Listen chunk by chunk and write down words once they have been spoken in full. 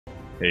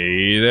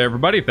Hey there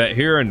everybody, Thet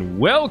here, and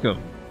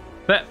welcome!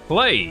 Thet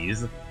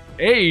plays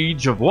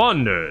Age of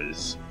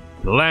Wonders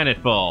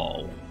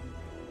Planetfall.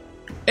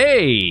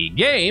 A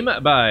game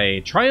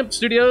by Triumph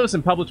Studios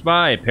and published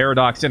by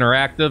Paradox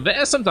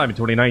Interactive sometime in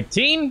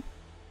 2019?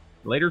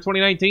 Later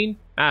 2019?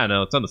 I don't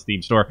know, it's on the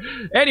Steam store.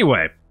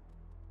 Anyway,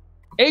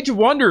 Age of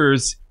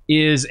Wonders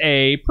is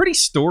a pretty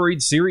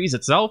storied series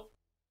itself,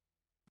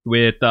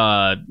 with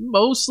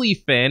mostly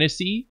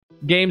fantasy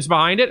games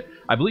behind it.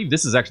 I believe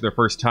this is actually their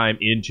first time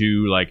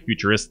into like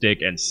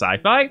futuristic and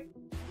sci-fi.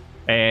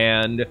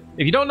 And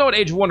if you don't know what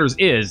Age of Wonders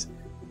is,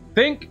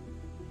 think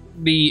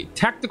the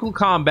tactical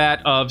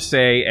combat of,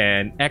 say,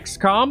 an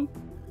XCOM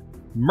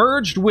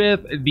merged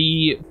with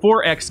the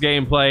 4X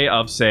gameplay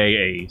of, say,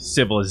 a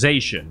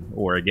Civilization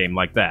or a game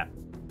like that.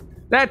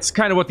 That's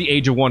kind of what the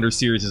Age of Wonders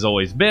series has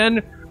always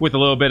been, with a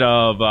little bit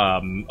of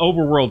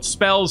overworld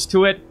spells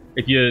to it.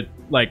 If you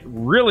like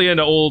really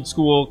into old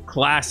school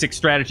classic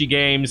strategy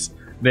games,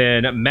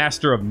 then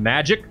Master of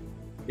Magic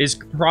is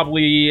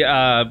probably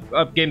a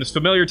game that's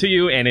familiar to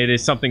you, and it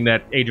is something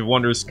that Age of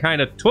Wonders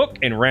kind of took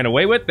and ran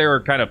away with.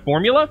 Their kind of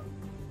formula.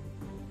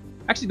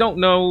 Actually don't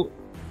know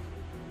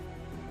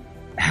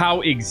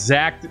how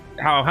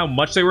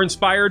much they were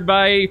inspired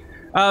by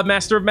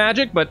Master of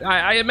Magic, but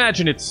I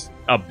imagine it's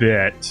a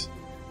bit.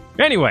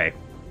 Anyway,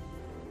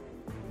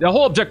 the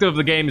whole objective of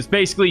the game is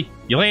basically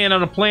you land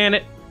on a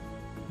planet,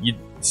 you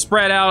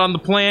spread out on the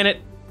planet,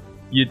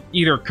 you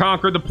either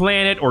conquer the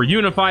planet or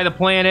unify the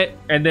planet,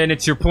 and then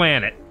it's your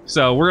planet.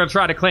 So we're going to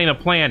try to claim a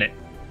planet,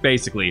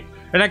 basically.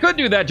 And I could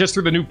do that just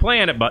through the new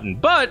planet button,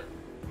 but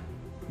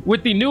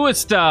with the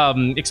newest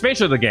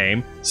expansion of the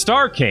game,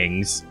 Star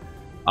Kings,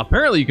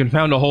 apparently you can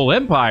found a whole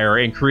empire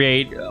and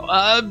create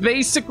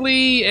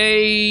basically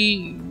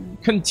a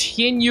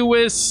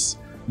continuous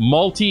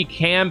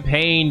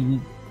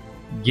multi-campaign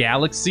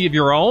galaxy of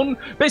your own.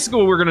 Basically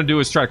what we're going to do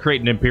is try to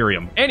create an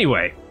imperium.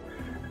 Anyway,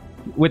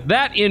 with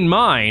that in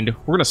mind,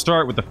 we're going to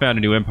start with the Found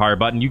a New Empire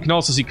button. You can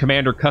also see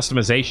commander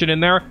customization in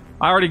there.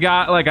 I already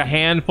got like a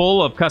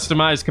handful of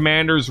customized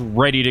commanders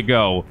ready to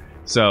go.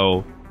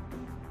 So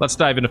let's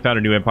dive into Found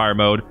a New Empire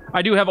mode.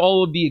 I do have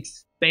all of the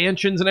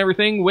expansions and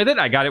everything with it.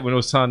 I got it when it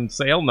was on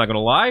sale, I'm not going to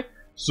lie.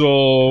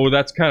 So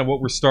that's kind of what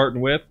we're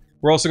starting with.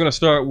 We're also going to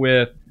start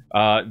with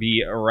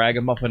the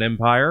Ragamuffin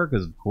Empire,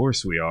 because of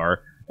course we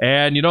are.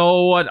 And you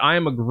know what?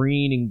 I'm a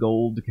green and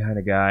gold kind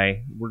of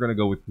guy. We're going to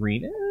go with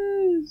green.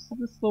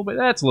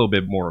 That's a little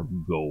bit more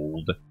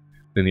gold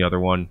than the other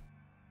one.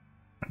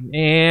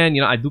 And,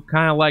 you know, I do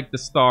kind of like the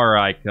star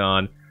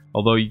icon.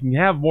 Although you can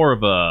have more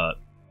of a...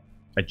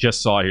 I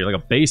just saw it here,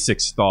 like a basic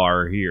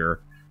star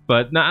here.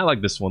 But, no, I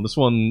like this one. This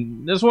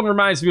one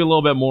reminds me a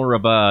little bit more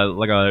of a,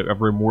 like a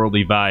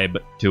RimWorldy vibe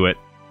to it.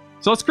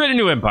 So let's create a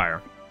new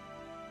empire.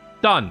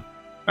 Done.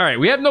 Alright,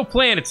 we have no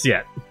planets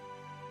yet.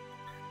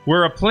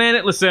 We're a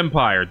planetless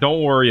empire.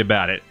 Don't worry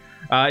about it.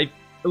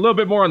 A little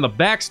bit more on the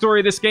backstory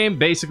of this game.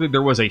 Basically,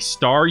 there was a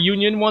star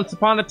union once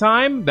upon a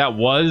time that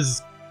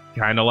was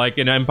kind of like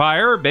an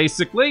empire,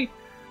 basically,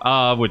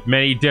 with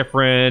many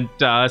different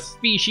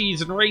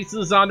species and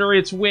races under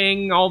its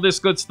wing, all this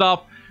good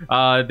stuff.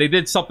 They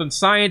did something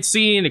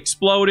science-y and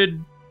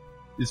exploded,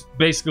 is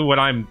basically what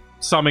I'm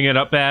summing it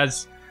up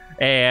as,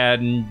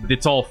 and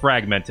it's all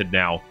fragmented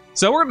now.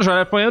 So we're going to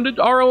try to find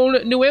our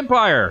own new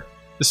empire.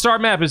 The star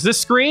map is this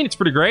screen. It's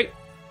pretty great.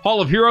 Hall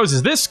of Heroes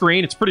is this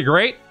screen. It's pretty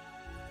great.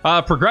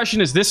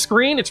 Progression is this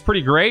screen. It's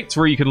pretty great. It's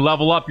where you can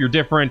level up your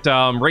different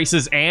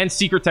races and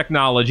secret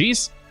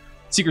technologies.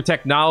 Secret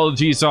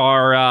technologies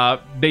are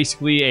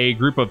basically a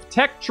group of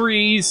tech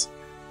trees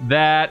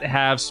that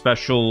have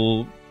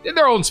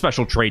their own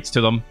special traits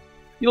to them.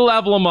 You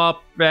level them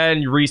up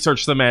and you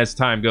research them as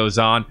time goes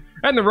on.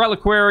 And the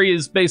reliquary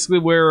is basically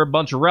where a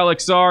bunch of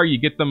relics are. You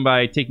get them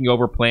by taking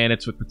over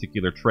planets with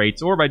particular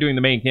traits, or by doing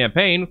the main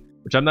campaign,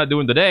 which I'm not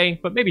doing today,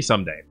 but maybe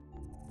someday.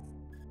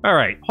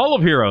 Alright, Hall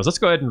of Heroes. Let's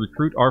go ahead and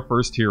recruit our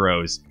first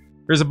heroes.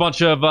 There's a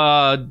bunch of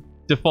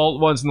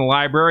default ones in the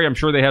library. I'm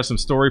sure they have some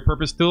story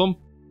purpose to them.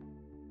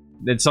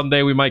 Then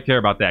someday we might care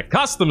about that.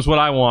 Custom's what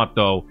I want,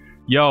 though.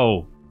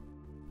 Yo,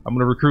 I'm going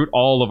to recruit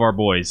all of our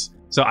boys.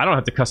 So I don't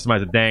have to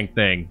customize a dang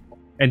thing.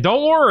 And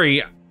don't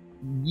worry,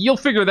 you'll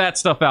figure that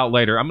stuff out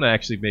later. I'm going to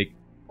actually make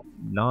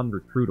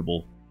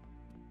non-recruitable.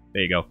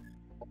 There you go.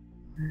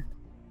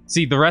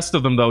 See, the rest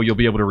of them, though, you'll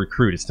be able to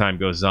recruit as time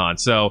goes on.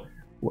 So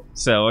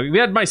we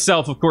had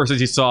myself, of course, as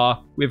you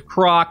saw. We have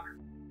Croc,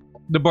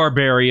 the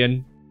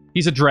Barbarian.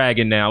 He's a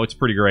dragon now. It's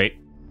pretty great.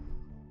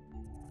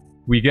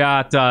 We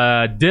got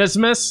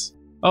Dismas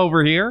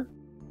over here.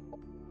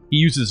 He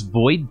uses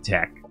Void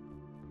Tech,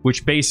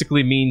 which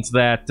basically means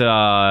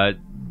that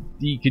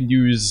he can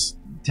use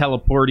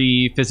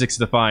teleporty,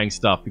 physics-defying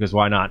stuff, because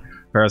why not?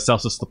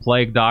 Paracelsus the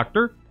Plague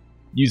Doctor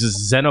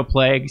uses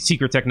Xenoplague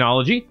secret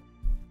technology,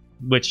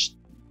 which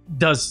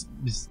does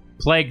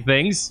plague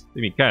things. I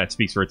mean, kind of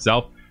speaks for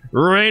itself.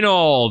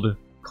 Reynold,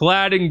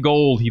 clad in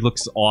gold. He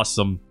looks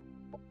awesome.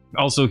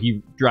 Also,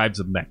 he drives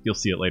a mech. You'll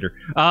see it later.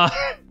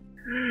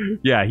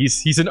 Yeah,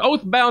 he's an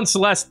Oathbound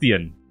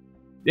Celestian.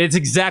 It's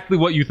exactly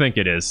what you think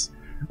it is.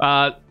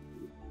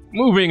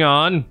 moving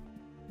on.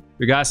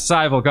 We got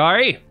Sai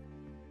Volgari.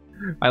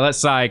 I let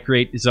Sai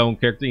create his own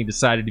character. He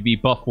decided to be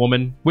Buff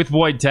Woman with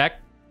Void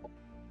Tech.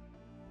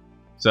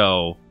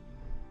 So,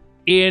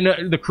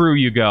 in the crew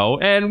you go.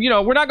 And, you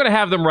know, we're not going to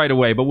have them right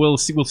away, but we'll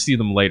see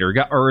them later. We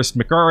got Urist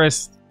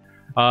McUrist,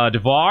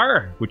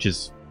 Devar, which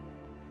is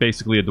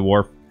basically a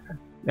dwarf,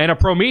 and a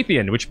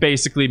Promethean, which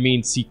basically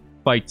means he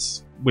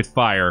fights with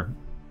fire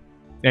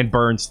and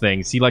burns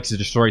things. He likes to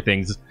destroy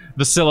things.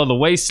 Vasilla the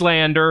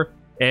Wastelander,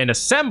 and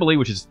Assembly,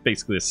 which is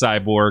basically a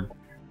cyborg,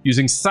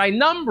 using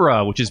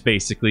Cynumbra, which is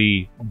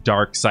basically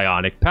dark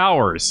psionic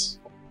powers.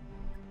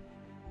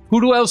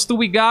 Who else do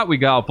we got? We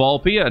got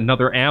Volpe,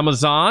 another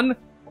Amazon,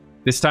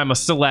 this time a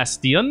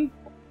Celestian,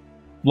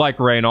 like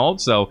Reynold,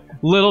 so a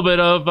little bit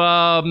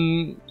of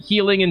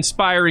healing,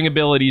 inspiring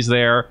abilities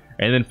there.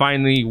 And then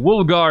finally,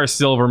 Wulgar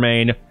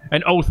Silvermane,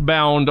 an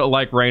Oathbound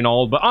like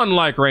Reynold, but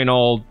unlike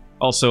Reynold,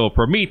 also a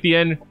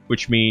Promethean,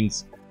 which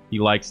means he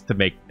likes to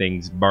make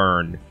things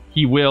burn.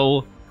 He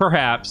will,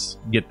 perhaps,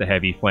 get the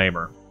Heavy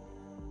Flamer.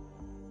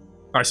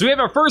 Alright, so we have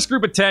our first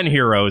group of 10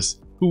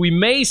 heroes, who we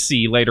may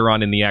see later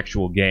on in the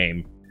actual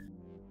game.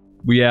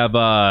 We have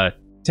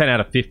 10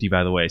 out of 50,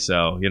 by the way,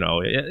 so, you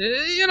know,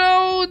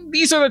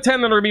 these are the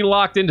 10 that are going to be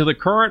locked into the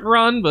current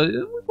run, but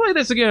if we play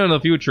this again in the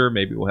future,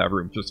 maybe we'll have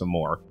room for some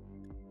more.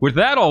 With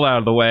that all out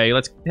of the way,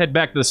 let's head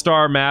back to the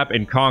star map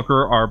and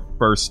conquer our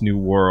first new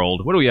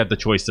world. What do we have the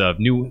choice of?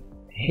 New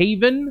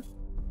Haven,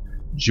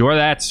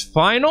 Jordat's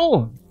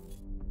Final,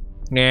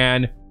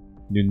 and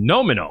New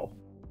Nomino.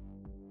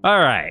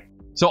 Alright,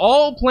 so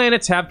all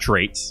planets have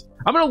traits.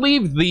 I'm going to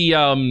leave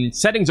the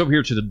settings over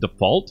here to the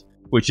default,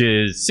 which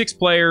is 6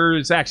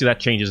 players. Actually,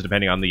 that changes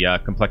depending on the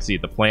complexity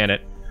of the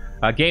planet.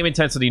 Game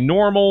intensity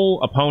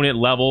normal, opponent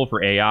level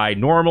for AI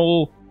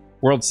normal,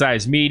 world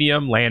size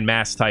medium, land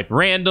mass type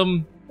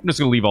random. I'm just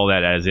going to leave all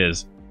that as is.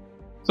 So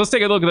let's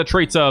take a look at the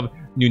traits of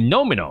New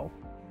Nomino.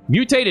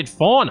 Mutated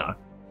fauna.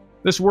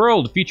 This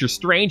world features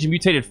strange and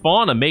mutated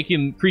fauna,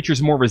 making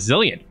creatures more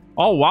resilient.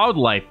 All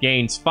wildlife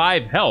gains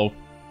 5 health.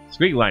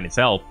 Squiggly line is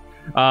health.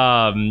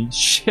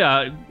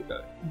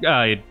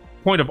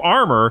 Point of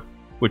armor,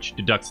 which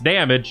deducts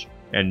damage,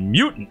 and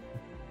mutant,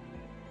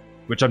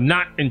 which I'm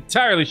not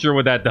entirely sure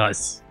what that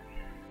does.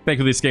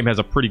 Thankfully, this game has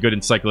a pretty good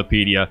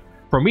encyclopedia.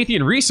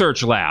 Promethean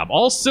Research Lab.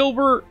 All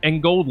silver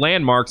and gold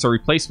landmarks are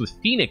replaced with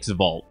Phoenix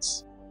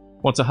Vaults.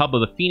 Once a hub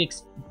of the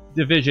Phoenix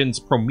Division's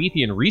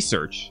Promethean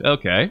Research.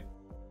 Okay.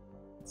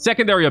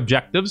 Secondary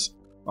objectives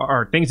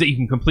are things that you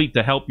can complete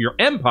to help your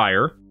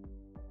empire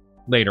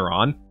later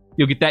on.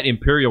 You'll get that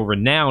Imperial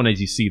Renown, as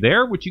you see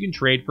there, which you can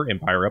trade for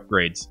empire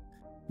upgrades.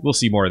 We'll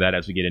see more of that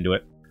as we get into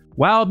it.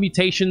 While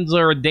mutations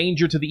are a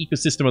danger to the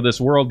ecosystem of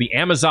this world, the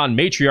Amazon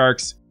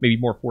matriarchs may be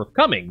more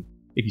forthcoming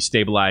if you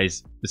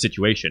stabilize the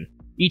situation.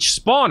 Each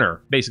spawner,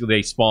 basically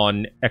they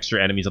spawn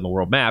extra enemies on the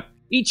world map.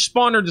 Each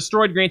spawner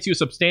destroyed grants you a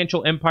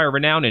substantial empire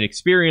renown and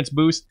experience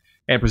boost,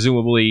 and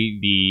presumably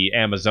the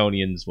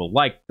Amazonians will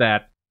like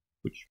that,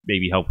 which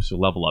maybe helps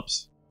with level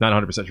ups. Not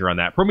 100% sure on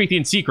that.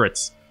 Promethean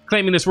Secrets.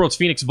 Claiming this world's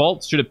Phoenix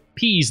Vault should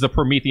appease the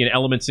Promethean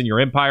elements in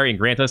your empire and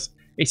grant us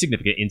a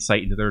significant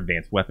insight into their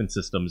advanced weapon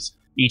systems.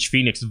 Each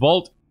Phoenix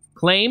Vault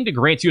claimed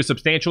grants you a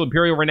substantial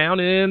Imperial Renown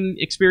and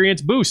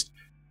experience boost.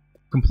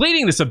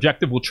 Completing this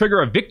objective will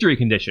trigger a victory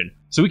condition,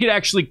 so we could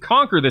actually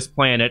conquer this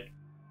planet,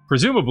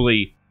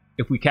 presumably,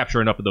 if we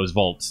capture enough of those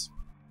vaults.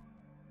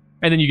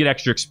 And then you get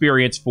extra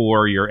experience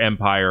for your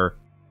empire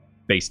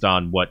based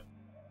on what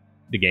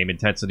the game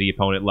intensity,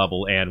 opponent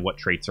level, and what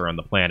traits are on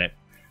the planet.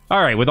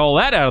 Alright, with all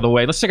that out of the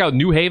way, let's check out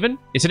New Haven.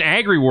 It's an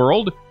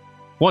agri-world.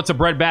 Once a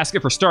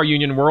breadbasket for Star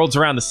Union worlds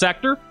around the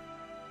sector.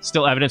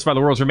 Still evidenced by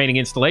the world's remaining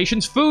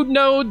installations. Food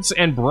nodes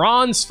and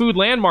bronze food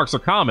landmarks are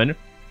common.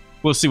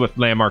 We'll see what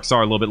landmarks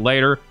are a little bit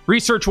later.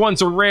 Research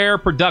ones are rare,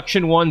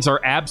 production ones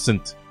are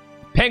absent.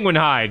 Penguin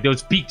Hive,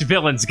 those beaked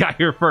villains got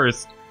here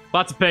first.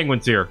 Lots of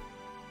penguins here.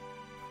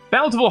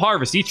 Bountiful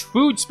Harvest, each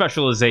food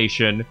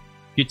specialization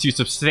gets you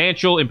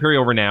substantial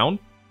Imperial Renown.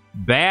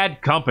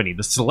 Bad Company,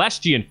 the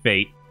Celestian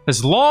fate,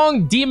 has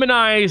long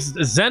demonized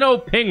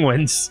Xeno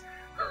penguins,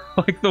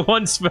 like the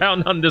ones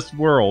found on this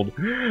world,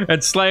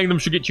 and slaying them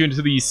should get you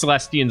into the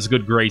Celestians'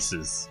 good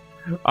graces.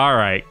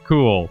 Alright,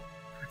 cool.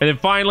 And then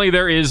finally,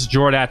 there is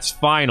Jordat's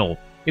Final.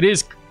 It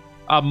is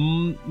a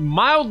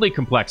mildly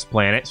complex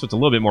planet, so it's a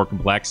little bit more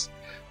complex.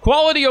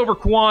 Quality over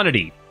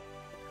quantity.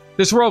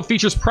 This world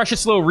features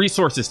precious little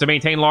resources to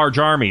maintain large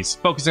armies.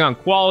 Focusing on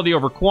quality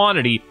over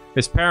quantity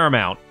is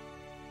paramount.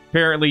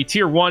 Apparently,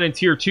 Tier 1 and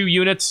Tier 2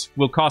 units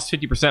will cost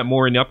 50%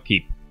 more in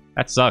upkeep.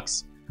 That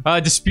sucks.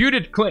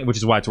 Disputed Claim, which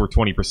is why it's worth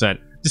 20%.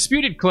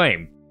 Disputed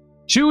Claim.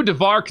 2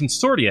 Devar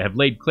consortia have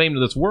laid claim to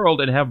this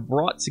world and have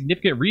brought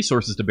significant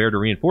resources to bear to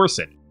reinforce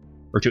it.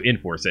 Or to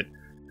enforce it.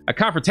 A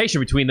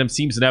confrontation between them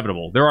seems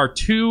inevitable. There are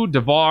 2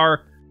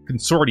 Devar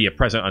consortia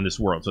present on this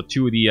world, so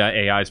 2 of the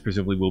AIs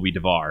presumably will be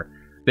Devar.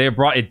 They have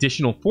brought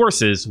additional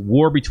forces.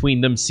 War between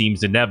them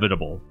seems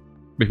inevitable.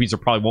 Which means there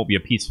probably won't be a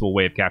peaceful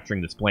way of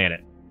capturing this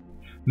planet.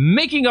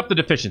 Making up the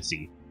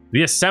deficiency.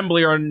 The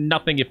assembly are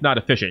nothing if not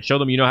efficient. Show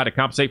them you know how to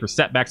compensate for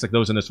setbacks like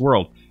those in this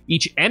world.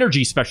 Each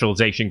energy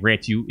specialization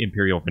grants you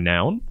Imperial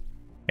renown.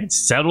 And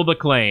settle the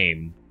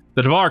claim.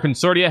 The Devar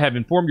Consortia have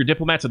informed your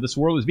diplomats that this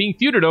world is being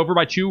feuded over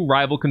by two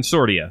rival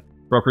consortia.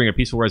 Brokering a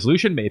peaceful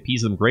resolution may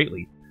appease them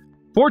greatly.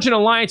 Forge an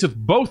alliance with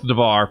both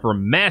Devar for a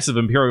massive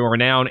Imperial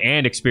renown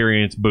and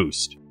experience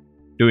boost.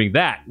 Doing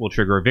that will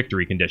trigger a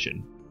victory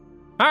condition.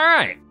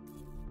 Alright.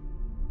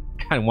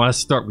 I want to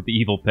start with the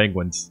evil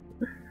penguins.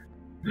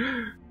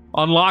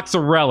 Unlocks a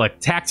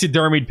relic.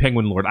 Taxidermied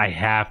penguin lord. I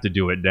have to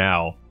do it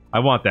now. I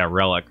want that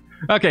relic.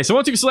 Okay, so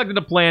once you've selected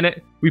a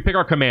planet, we pick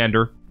our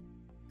commander.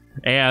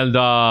 And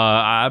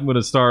I'm going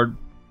to start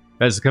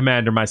as a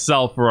commander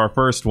myself for our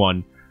first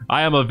one.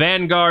 I am a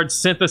Vanguard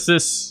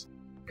Synthesis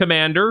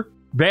commander.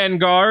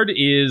 Vanguard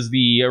is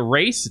the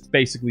race. It's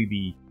basically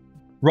the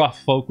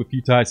rough folk with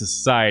few ties to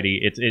society.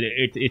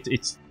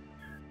 It's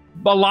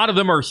a lot of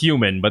them are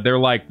human, but they're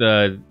like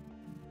the...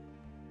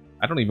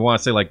 I don't even want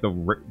to say like the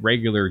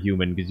regular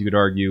human, because you could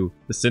argue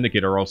the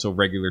Syndicate are also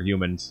regular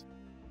humans.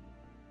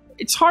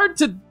 It's hard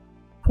to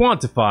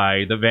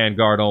quantify the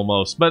Vanguard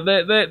almost, but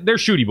they're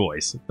shooty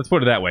boys. Let's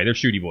put it that way. They're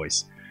shooty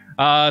boys.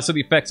 So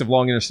the effects of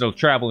long interstellar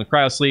travel and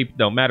cryosleep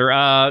don't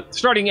matter.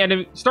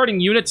 Starting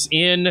units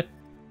in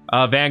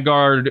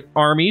Vanguard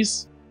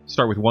armies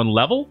start with 1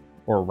 level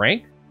or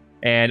rank,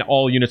 and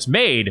all units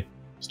made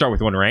start with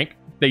 1 rank.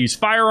 They use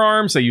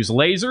firearms, they use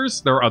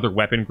lasers. There are other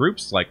weapon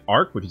groups like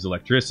arc, which is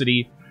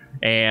electricity,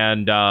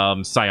 and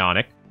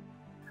psionic.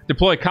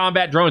 Deploy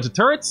combat drones and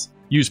turrets.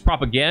 Use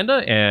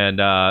propaganda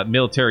and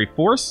military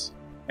force.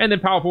 And then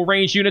powerful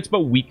ranged units, but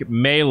weak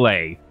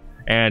melee.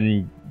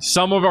 And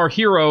some of our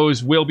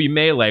heroes will be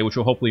melee, which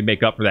will hopefully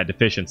make up for that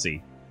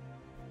deficiency.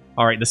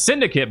 Alright, the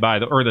Syndicate,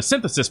 the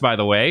Synthesis, by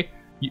the way,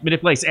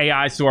 manipulates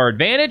AIs to our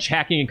advantage,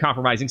 hacking and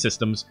compromising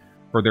systems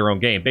for their own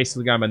gain.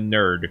 Basically, I'm a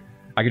nerd.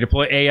 I can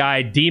deploy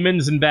AI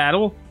demons in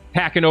battle,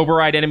 hack and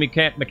override enemy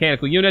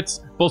mechanical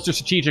units, bolster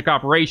strategic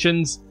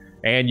operations,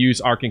 and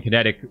use arc and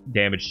kinetic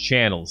damage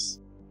channels.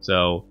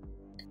 So,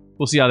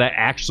 we'll see how that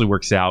actually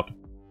works out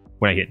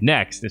when I hit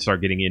next and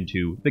start getting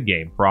into the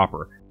game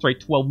proper. That's right,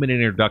 12-minute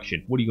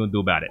introduction. What are you going to do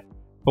about it?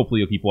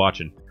 Hopefully you'll keep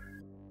watching.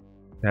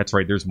 That's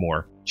right, there's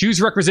more.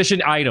 Choose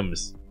requisition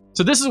items.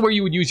 So this is where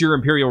you would use your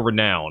Imperial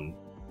Renown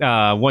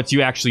once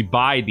you actually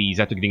buy these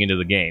after getting into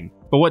the game.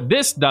 But what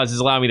this does is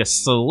allow me to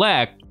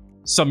select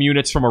some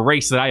units from a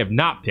race that I have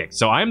not picked.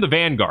 So I am the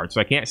Vanguard, so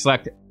I can't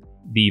select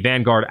the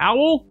Vanguard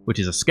Owl, which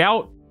is a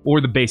scout,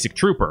 or the basic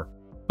trooper.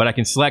 But I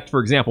can select,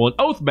 for example, an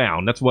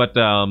Oathbound. That's what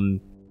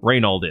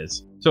Reynold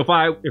is. So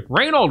if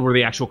Reynold were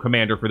the actual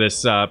commander for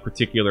this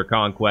particular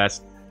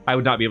conquest, I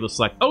would not be able to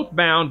select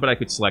Oathbound, but I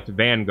could select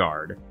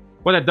Vanguard.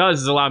 What that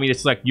does is allow me to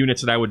select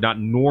units that I would not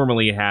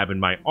normally have in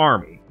my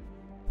army.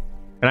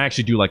 And I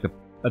actually do like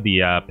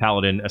the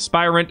Paladin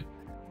Aspirant.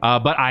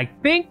 But I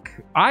think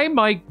I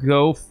might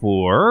go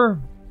for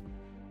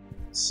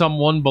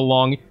someone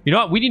belonging... You know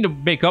what we need to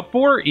make up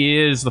for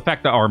is the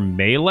fact that our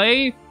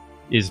melee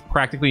is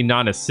practically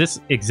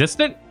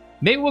non-existent.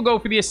 Maybe we'll go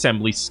for the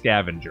Assembly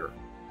Scavenger.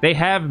 They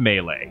have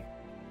melee.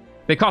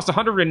 They cost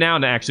 100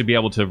 renown to actually be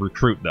able to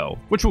recruit, though,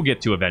 which we'll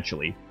get to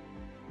eventually.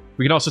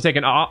 We can also take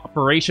an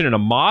operation and a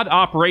mod.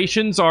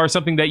 Operations are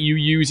something that you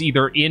use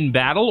either in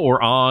battle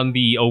or on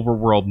the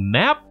overworld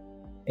map,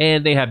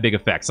 and they have big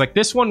effects. Like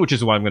this one, which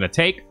is what I'm going to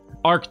take.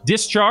 Arc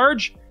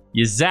Discharge.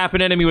 You zap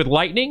an enemy with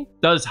lightning.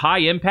 Does high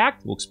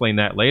impact. We'll explain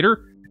that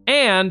later.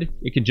 And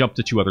it can jump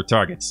to 2 other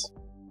targets.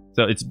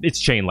 So it's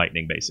chain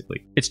lightning,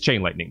 basically. It's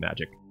chain lightning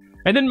magic.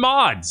 And then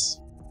mods.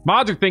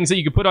 Mods are things that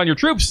you can put on your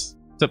troops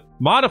to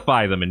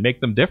modify them and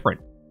make them different.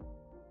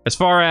 As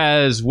far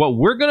as what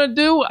we're going to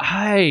do,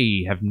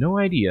 I have no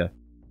idea.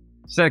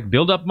 Static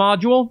build-up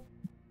module.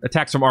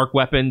 Attacks from arc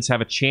weapons have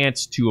a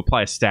chance to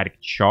apply a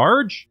static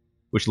charge,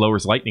 which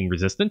lowers lightning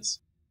resistance.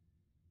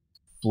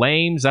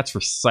 Flames, that's for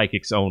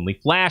psychics only.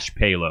 Flash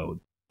payload.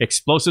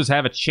 Explosives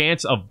have a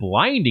chance of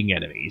blinding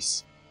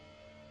enemies.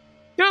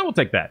 Yeah, we'll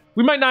take that.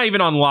 We might not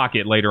even unlock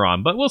it later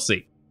on, but we'll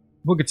see.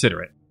 We'll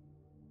consider it.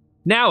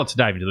 Now let's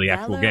dive into the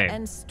actual game. Valor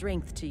and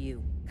strength to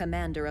you,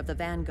 commander of the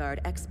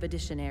Vanguard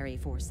Expeditionary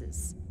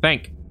Forces.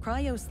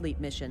 Cryosleep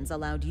missions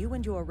allowed you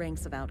and your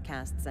ranks of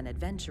outcasts and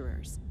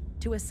adventurers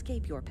to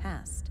escape your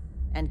past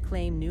and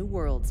claim new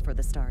worlds for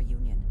the Star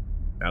Union.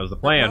 That was the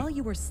plan. But while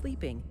you were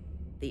sleeping,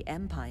 the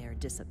Empire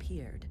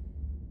disappeared.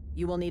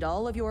 You will need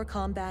all of your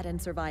combat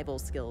and survival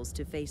skills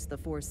to face the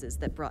forces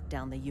that brought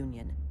down the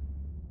Union.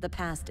 The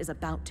past is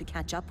about to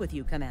catch up with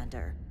you,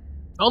 Commander.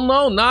 Oh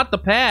no, not the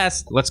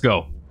past. Let's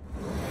go.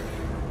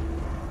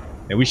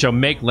 And we shall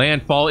make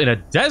landfall in a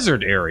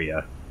desert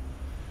area.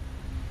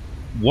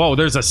 Whoa,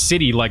 there's a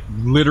city, like,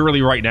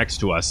 literally right next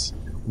to us.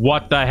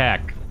 What the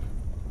heck?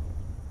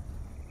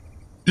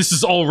 This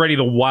is already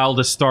the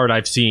wildest start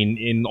I've seen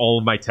in all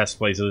of my test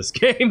plays of this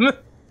game.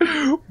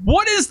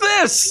 What is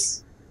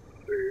this?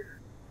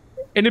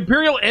 An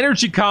Imperial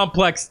Energy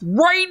Complex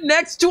right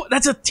next to it?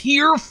 That's a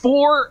tier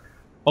 4?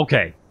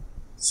 Okay.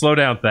 Slow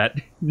down, Thet.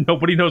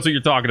 Nobody knows what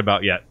you're talking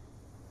about yet.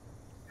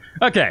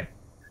 Okay.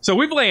 So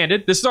we've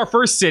landed. This is our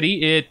first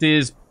city.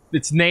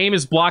 Its name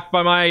is blocked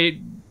by my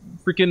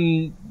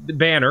freaking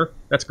banner.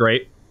 That's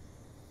great.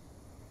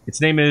 Its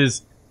name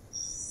is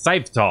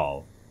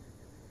Sivtal.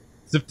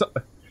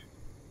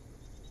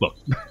 Look,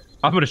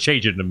 I'm going to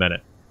change it in a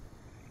minute.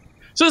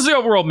 So this is the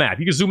overworld map.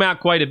 You can zoom out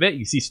quite a bit.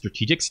 You see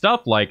strategic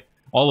stuff, like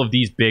all of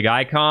these big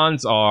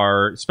icons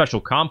are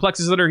special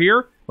complexes that are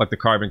here, like the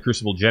Carbon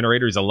Crucible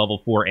Generator is a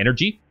level 4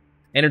 energy.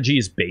 Energy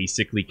is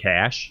basically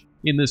cash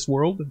in this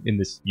world, in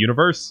this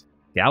universe,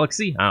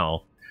 galaxy. I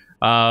don't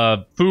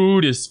know.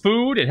 Food is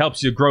food. It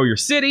helps you grow your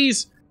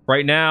cities.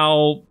 Right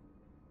now,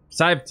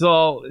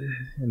 Sivtal,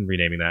 I'm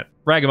renaming that.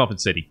 Ragamuffin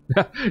City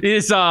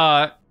is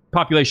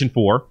population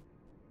 4.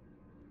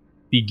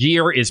 The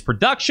gear is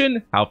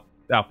production, how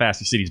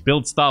fast your cities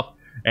build stuff.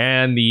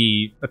 And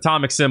the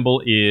atomic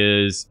symbol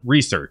is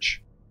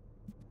research.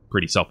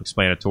 Pretty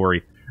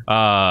self-explanatory.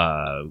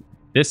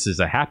 This is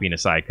a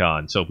happiness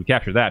icon, so if we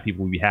capture that,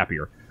 people will be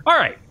happier.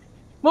 Alright,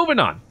 moving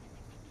on.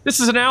 This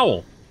is an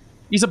owl.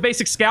 He's a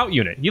basic scout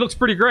unit. He looks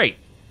pretty great,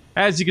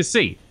 as you can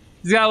see.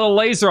 He's got a little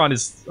laser on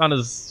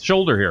his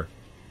shoulder here.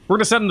 We're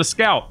going to send him to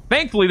scout.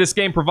 Thankfully, this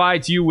game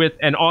provides you with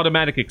an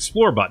automatic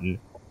explore button,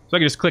 so I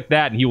can just click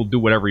that and he will do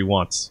whatever he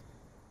wants.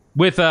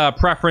 With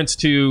preference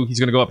to, he's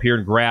going to go up here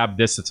and grab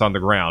this that's on the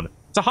ground.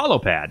 It's a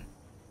holopad,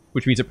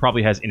 which means it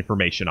probably has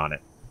information on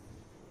it.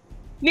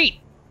 Neat.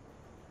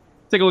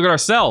 Take a look at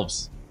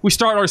ourselves. We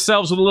start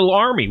ourselves with a little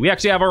army. We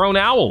actually have our own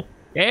owl.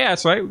 Yeah,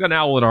 that's right. We've got an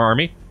owl in our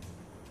army.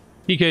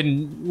 He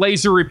can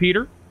laser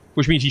repeater,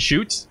 which means he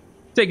shoots.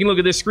 Taking a look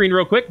at this screen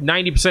real quick.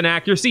 90%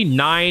 accuracy,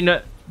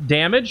 9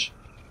 damage.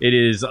 It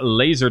is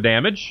laser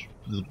damage,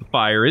 this is what the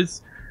fire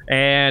is.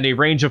 And a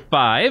range of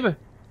 5.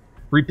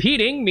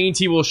 Repeating means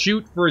he will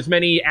shoot for as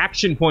many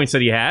action points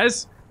that he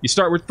has. You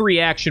start with 3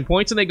 action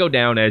points, and they go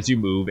down as you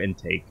move and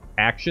take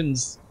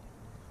actions.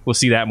 We'll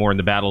see that more in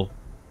the battle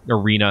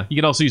arena. You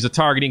can also use a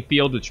targeting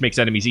field, which makes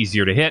enemies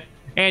easier to hit.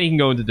 And you can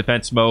go into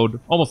defense mode.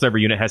 Almost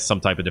every unit has some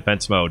type of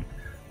defense mode.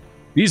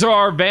 These are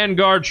our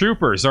Vanguard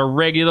troopers, our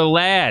regular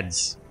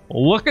lads.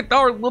 Look at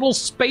our little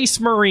space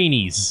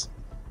marinis.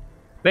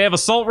 They have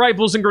assault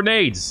rifles and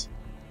grenades.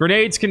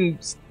 Grenades can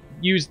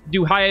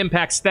do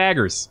high-impact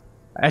staggers.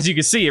 As you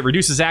can see, it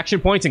reduces action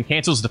points and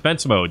cancels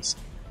defense modes.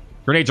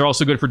 Grenades are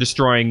also good for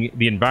destroying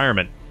the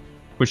environment,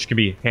 which can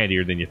be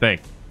handier than you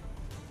think.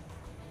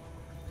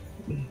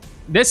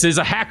 This is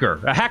a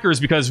hacker. A hacker is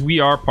because we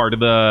are part of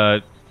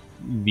the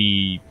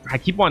I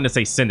keep wanting to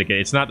say syndicate.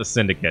 It's not the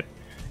syndicate.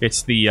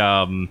 It's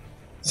the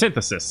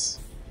synthesis.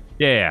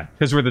 Yeah,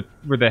 because we're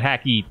the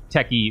hacky,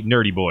 techie,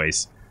 nerdy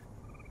boys.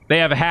 They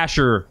have a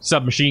Hasher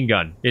submachine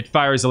gun. It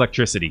fires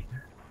electricity.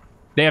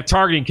 They have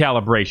targeting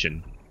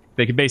calibration.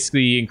 They can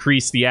basically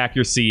increase the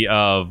accuracy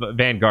of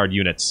Vanguard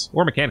units,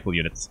 or mechanical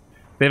units.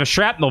 They have a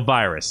shrapnel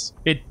virus.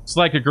 It's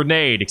like a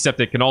grenade, except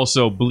it can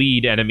also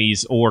bleed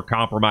enemies or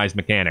compromise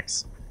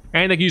mechanics.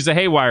 And they can use the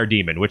Haywire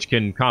Demon, which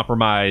can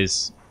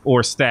compromise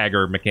or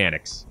stagger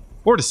mechanics.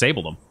 Or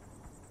disable them.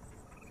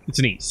 It's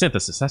neat.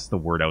 Synthesis, that's the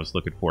word I was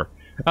looking for.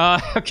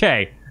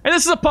 Okay. And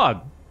this is a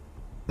pug.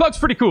 Pug's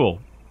pretty cool.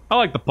 I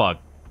like the pug.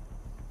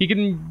 He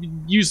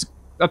can use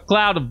a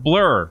cloud of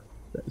blur.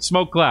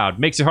 Smoke cloud.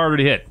 Makes it harder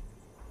to hit.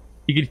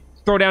 He can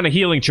throw down a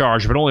healing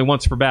charge, but only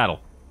once per battle.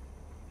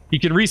 He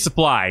can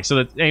resupply, so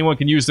that anyone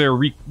can use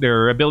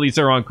their abilities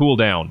that are on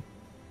cooldown.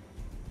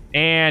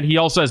 And he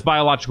also has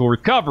biological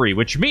recovery,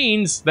 which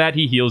means that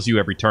he heals you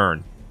every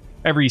turn.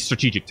 Every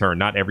strategic turn,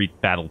 not every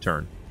battle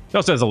turn. He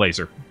also has a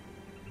laser.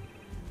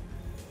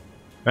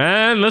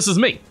 And this is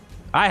me.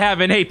 I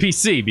have an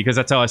APC, because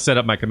that's how I set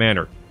up my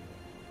commander.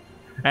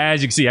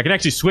 As you can see, I can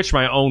actually switch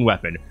my own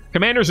weapon.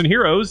 Commanders and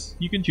heroes,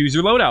 you can choose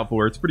your loadout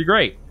for. It's pretty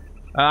great.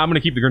 I'm going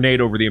to keep the grenade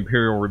over the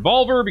Imperial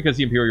Revolver, because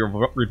the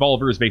Imperial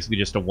Revolver is basically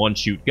just a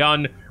one-shoot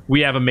gun.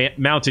 We have a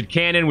mounted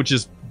cannon, which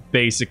is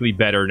basically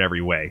better in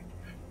every way.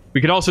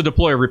 We can also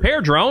deploy a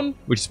repair drone,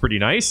 which is pretty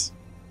nice.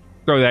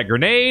 Throw that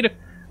grenade.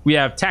 We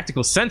have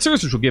tactical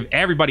sensors, which will give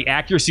everybody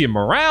accuracy and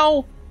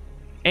morale.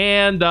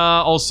 And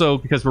also,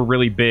 because we're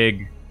really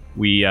big,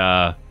 we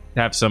have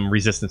some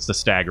resistance to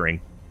staggering.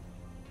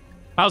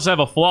 I also have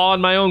a flaw in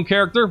my own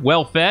character,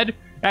 well-fed.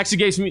 Actually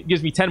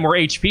gives me 10 more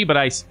HP, but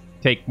I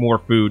take more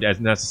food as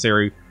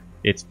necessary.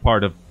 It's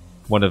part of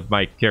one of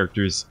my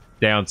character's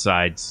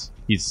downsides.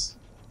 He's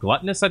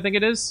gluttonous, I think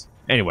it is.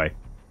 Anyway,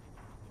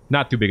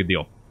 not too big a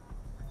deal.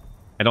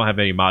 I don't have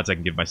any mods I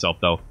can give myself,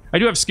 though. I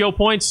do have skill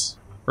points,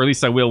 or at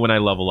least I will when I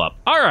level up.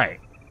 All right.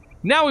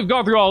 Now we've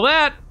gone through all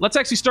that. Let's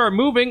actually start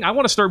moving. I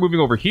want to start moving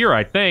over here,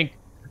 I think.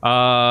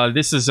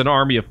 This is an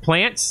army of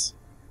plants.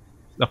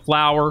 A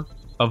flower,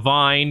 a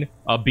vine,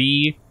 a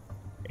bee,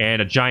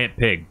 and a giant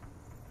pig.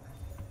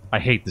 I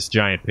hate this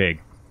giant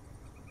pig.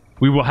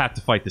 We will have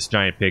to fight this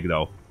giant pig,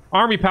 though.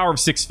 Army power of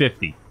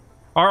 650.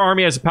 Our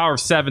army has a power of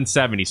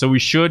 770, so we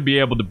should be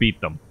able to beat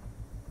them.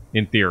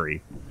 In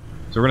theory.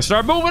 So we're going to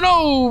start moving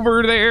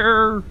over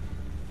there.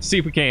 See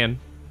if we can.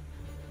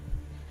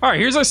 Alright,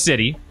 here's our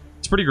city.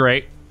 It's pretty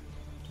great.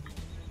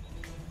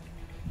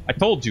 I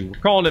told you, we're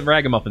calling it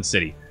Ragamuffin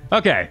City.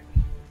 Okay.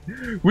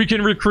 We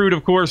can recruit,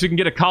 of course. We can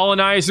get a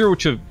colonizer,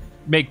 which will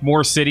make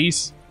more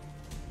cities.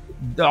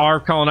 Our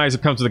colonizer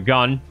comes with a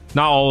gun.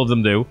 Not all of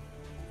them do.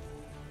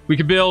 We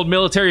could build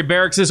military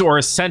barracks or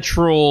a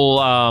central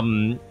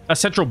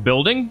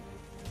building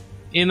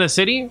in the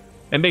city.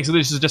 And basically,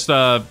 this is just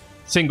a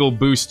single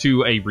boost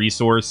to a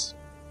resource.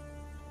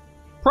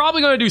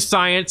 Probably going to do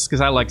science,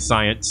 because I like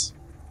science.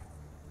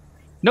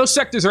 No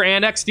sectors are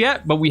annexed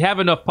yet, but we have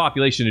enough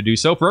population to do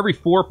so. For every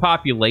 4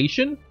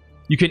 population,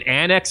 you can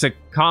annex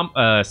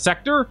a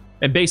sector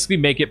and basically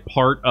make it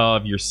part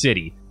of your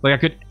city. Like, I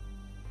could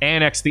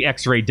annex the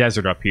X-Ray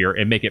Desert up here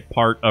and make it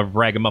part of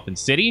Ragamuffin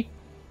City.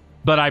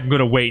 But I'm going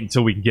to wait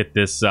until we can get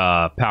this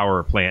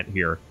power plant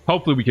here.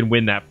 Hopefully we can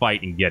win that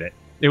fight and get it.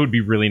 It would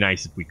be really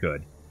nice if we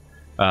could.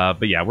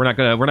 But yeah, we're not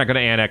gonna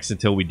annex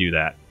until we do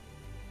that.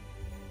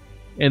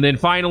 And then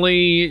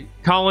finally,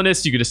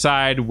 colonists, you can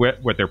decide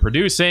what they're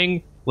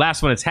producing.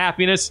 Last one is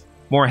happiness.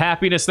 More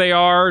happiness they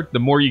are, the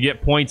more you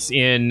get points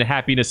in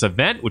happiness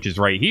event, which is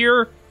right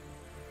here.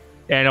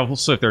 And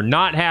also, if they're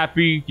not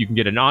happy, you can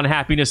get an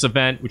unhappiness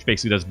event, which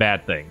basically does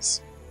bad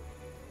things.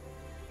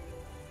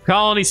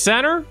 Colony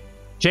Center.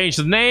 Change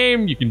the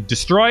name. You can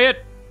destroy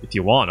it if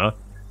you wanna.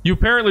 You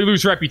apparently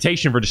lose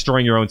reputation for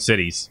destroying your own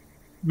cities.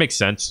 Makes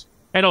sense.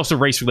 And also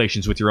race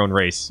relations with your own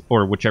race,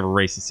 or whichever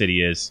race the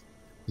city is.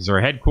 This is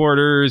our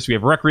headquarters. We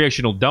have a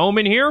recreational dome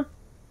in here.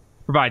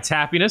 Provides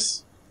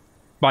happiness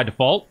by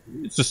default.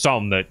 It's just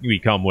something that we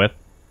come with.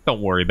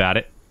 Don't worry about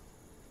it.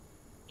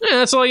 Yeah,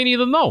 that's all you need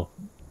to know.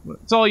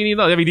 That's all you need to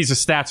know. I mean, these are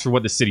stats for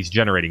what the city's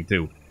generating,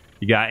 too.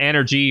 You got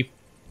energy,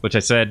 which I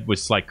said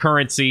was like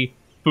currency,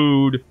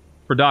 food,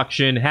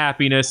 production,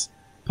 happiness,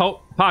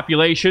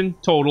 population,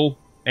 total,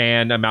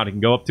 and amount it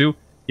can go up to.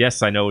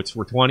 Yes, I know it's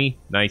 420.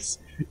 Nice.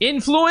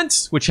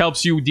 Influence, which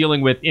helps you dealing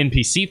with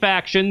NPC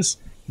factions,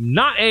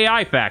 not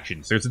AI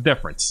factions. There's a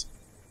difference.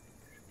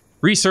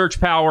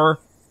 Research power,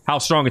 how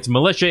strong its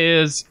militia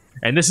is,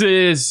 and this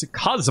is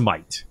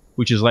Cosmite,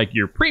 which is like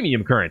your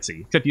premium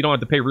currency, except you don't have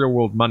to pay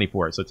real-world money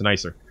for it, so it's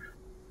nicer.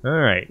 All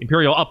right,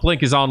 Imperial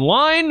Uplink is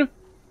online.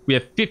 We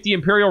have 50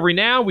 Imperial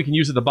Renown. We can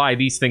use it to buy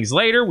these things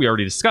later. We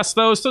already discussed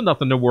those, so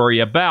nothing to worry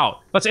about.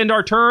 Let's end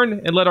our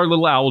turn and let our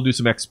little owl do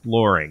some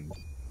exploring.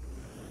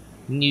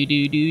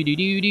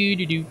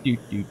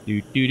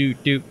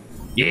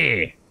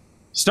 Yeah.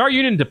 Star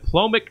Union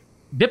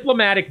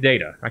diplomatic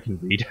data. I can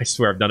read. I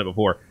swear I've done it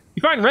before.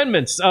 You find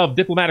remnants of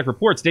diplomatic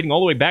reports dating all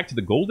the way back to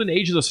the golden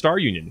ages of Star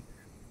Union.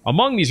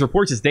 Among these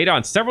reports is data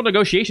on several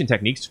negotiation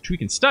techniques which we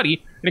can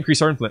study and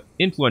increase our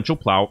influential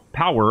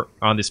power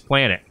on this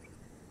planet.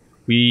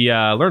 We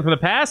learn from the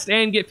past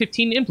and get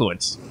 15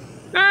 influence.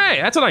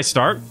 Alright, that's a nice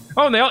start.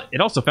 Oh, and it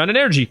also found an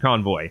energy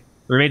convoy.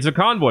 The remains of a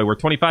convoy were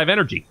 25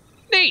 energy.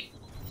 Neat!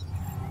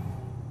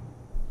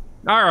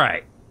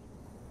 Alright.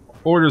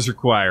 Orders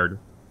required.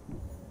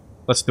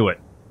 Let's do it.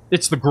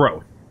 It's the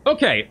Growth.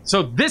 Okay,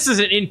 so this is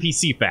an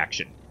NPC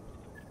faction.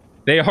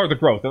 They are the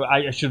Growth.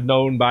 I should have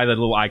known by the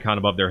little icon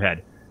above their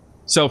head.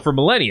 So for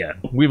millennia,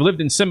 we've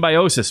lived in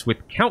symbiosis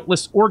with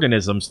countless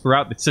organisms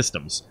throughout the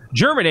systems,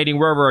 germinating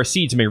wherever our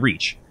seeds may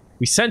reach.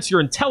 We sense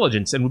your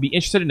intelligence and would be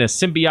interested in a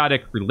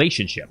symbiotic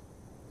relationship.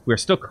 We are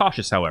still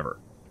cautious, however.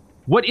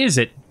 What is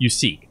it you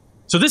seek?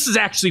 So this is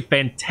actually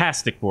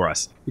fantastic for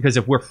us, because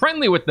if we're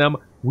friendly with them,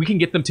 we can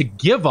get them to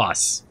give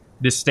us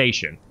this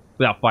station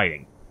without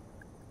fighting.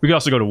 We can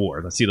also go to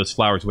war. Let's see those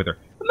flowers with her.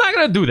 I'm not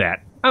going to do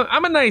that.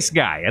 I'm a nice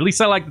guy. At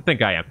least I like to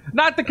think I am.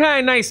 Not the kind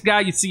of nice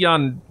guy you see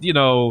on, you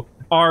know,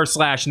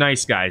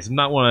 r/nice guys. I'm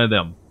not one of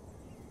them.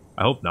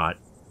 I hope not.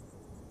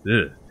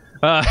 Ugh.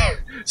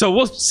 So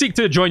we'll seek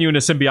to join you in a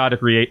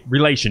symbiotic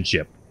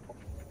relationship.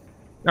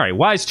 Alright,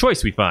 wise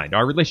choice we find.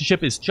 Our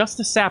relationship is just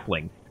a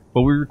sapling,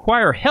 but we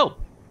require help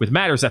with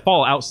matters that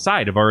fall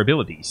outside of our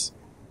abilities.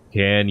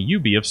 Can you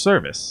be of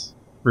service?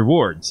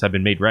 Rewards have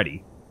been made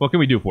ready. What can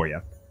we do for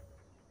you?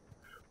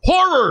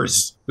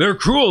 Horrors! Their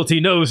cruelty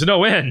knows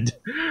no end.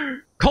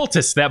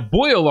 Cultists that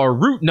boil our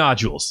root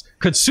nodules,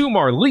 consume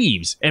our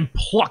leaves, and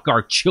pluck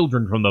our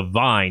children from the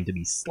vine to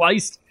be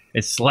sliced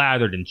and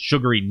slathered in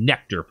sugary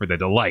nectar for their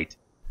delight.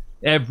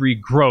 Every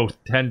growth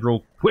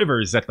tendril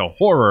quivers at the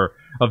horror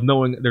of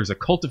knowing there's a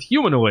cult of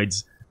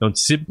humanoids known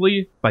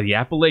simply by the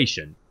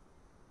appellation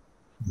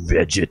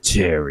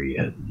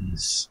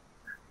vegetarians.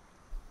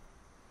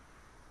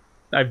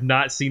 I've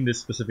not seen this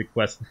specific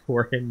quest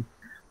before, and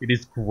it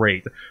is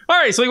great.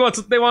 Alright, so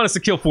they want us to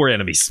kill 4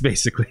 enemies,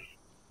 basically,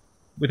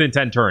 within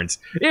 10 turns.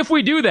 If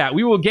we do that,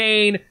 we will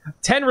gain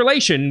 10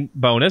 relation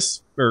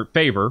bonus, or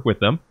favor, with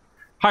them.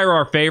 Higher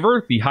our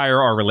favor, the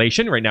higher our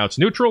relation. Right now it's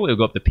neutral, it'll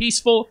go up to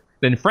peaceful,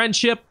 then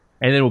friendship,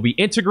 and then we'll be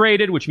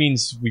integrated, which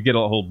means we get a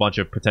whole bunch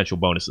of potential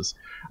bonuses.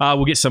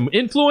 We'll get some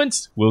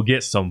influence, we'll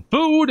get some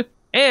food,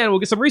 and we'll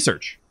get some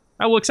research.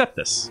 I will accept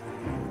this.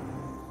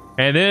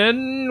 And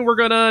then we're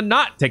gonna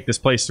not take this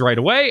place right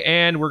away,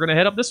 and we're gonna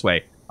head up this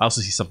way. I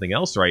also see something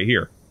else right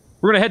here.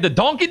 We're gonna head to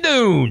Donkey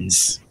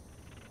Dunes!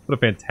 What a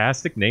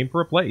fantastic name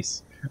for a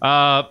place.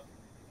 Yeah,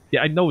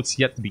 I know it's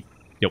yet to be...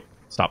 Yo,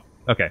 stop.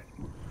 Okay.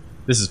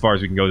 This is as far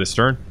as we can go this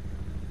turn.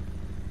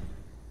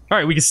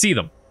 Alright, we can see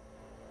them.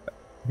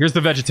 Here's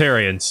the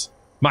vegetarians.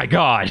 My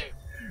god.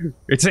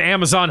 It's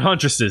Amazon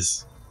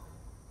huntresses.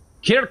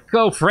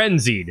 Kirko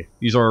Frenzied.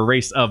 These are a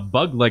race of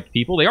bug-like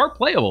people. They are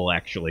playable,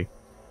 actually.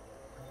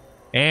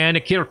 And a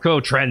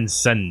Kirko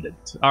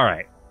Transcendent.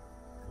 Alright.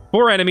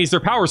 4 enemies. Their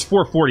power is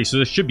 440, so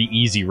this should be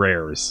easy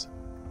rares.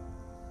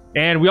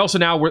 And we also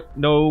now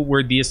know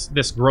where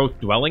this growth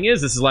dwelling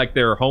is. This is like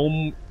their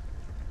home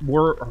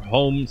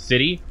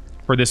city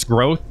for this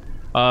growth.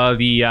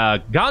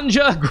 The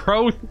Ganja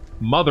Growth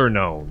Mother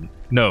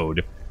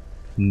Node.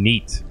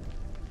 Neat.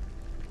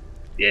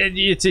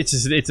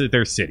 It's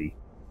their city.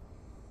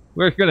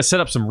 We're going to set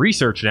up some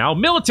research now.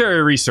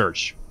 Military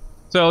research.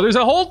 So there's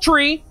a whole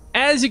tree.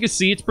 As you can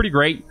see, it's pretty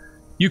great.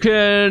 You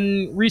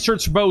can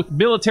research both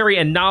military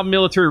and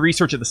non-military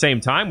research at the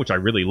same time, which I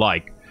really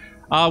like.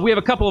 We have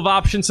a couple of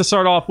options to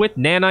start off with.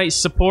 Nanite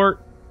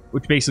support,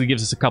 which basically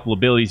gives us a couple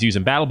abilities used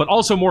in battle, but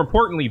also more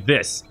importantly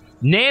this.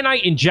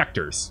 Nanite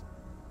injectors.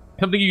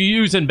 Something you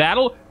use in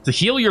battle to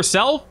heal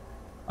yourself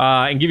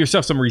and give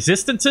yourself some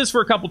resistances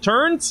for a couple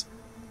turns.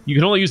 You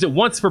can only use it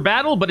once for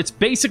battle, but it's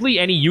basically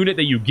any unit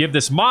that you give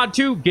this mod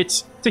to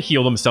gets to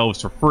heal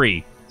themselves for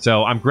free.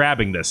 So I'm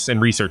grabbing this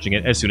and researching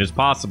it as soon as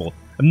possible.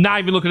 I'm not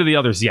even looking at the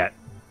others yet.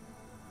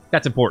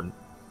 That's important.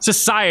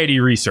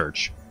 Society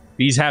research.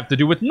 These have to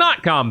do with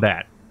not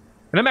combat.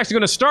 And I'm actually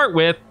going to start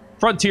with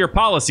Frontier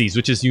Policies,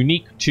 which is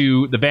unique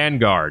to the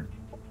Vanguard.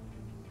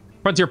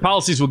 Frontier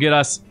Policies will get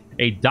us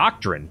a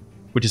Doctrine,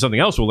 which is something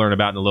else we'll learn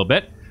about in a little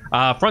bit.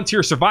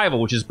 Frontier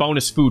Survival, which is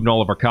bonus food in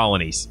all of our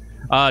colonies.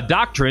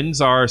 Doctrines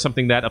are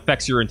something that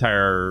affects your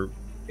entire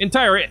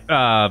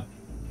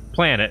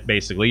planet,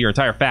 basically. Your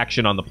entire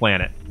faction on the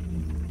planet.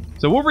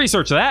 So we'll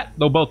research that.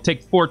 They'll both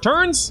take 4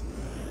 turns,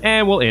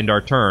 and we'll end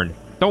our turn.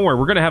 Don't worry,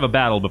 we're going to have a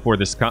battle before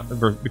this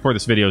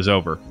video is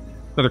over.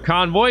 Another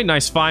convoy.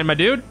 Nice find, my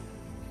dude.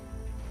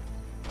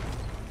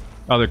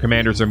 Other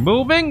commanders are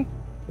moving.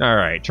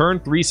 Alright, turn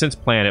 3 since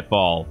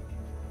Planetfall.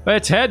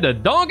 Let's head to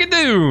Donkey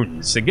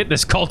Dunes and get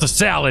this cult of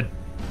salad.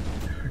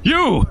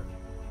 You!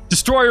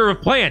 Destroyer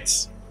of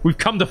plants! We've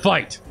come to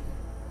fight.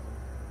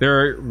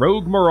 They're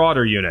rogue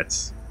marauder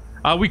units.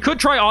 We could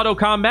try auto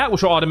combat,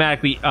 which will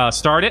automatically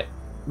start it,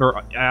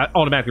 or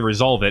automatically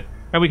resolve it.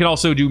 And we can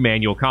also do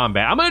manual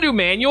combat. I'm going to do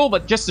manual,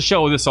 but just to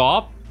show this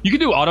off, you can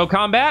do auto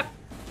combat.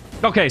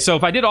 Okay, so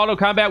if I did auto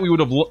combat,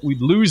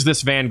 we'd lose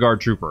this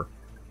Vanguard trooper.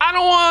 I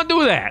don't want to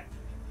do that.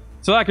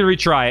 So I can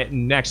retry it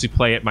and actually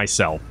play it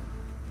myself.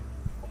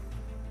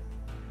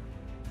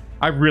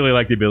 I really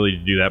like the ability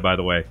to do that, by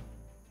the way.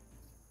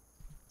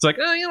 It's like,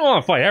 you don't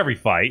want to fight every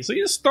fight, so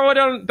you just throw it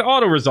on to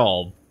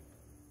auto-resolve.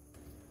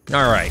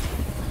 Alright.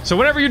 So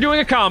whenever you're doing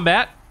a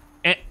combat,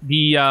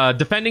 the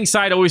defending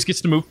side always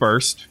gets to move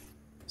first.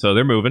 So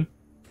they're moving.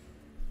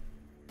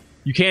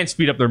 You can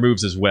speed up their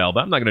moves as well,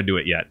 but I'm not going to do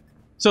it yet.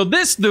 So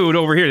this dude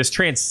over here, this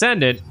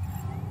Transcendent,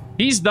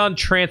 he's done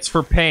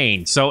Transfer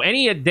Pain. So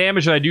any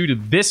damage that I do to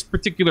this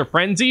particular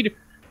Frenzied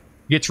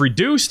gets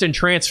reduced and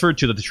transferred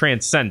to the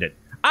Transcendent.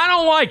 I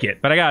don't like it,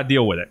 but I gotta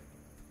deal with it.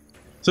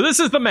 So this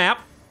is the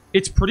map.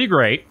 It's pretty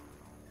great.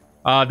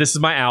 This is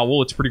my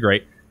owl. It's pretty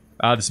great.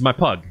 This is my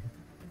pug.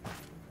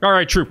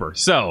 Alright, trooper.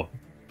 So,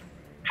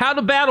 how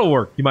the battle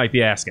work, you might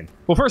be asking.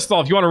 Well, first of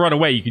all, if you want to run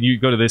away, you can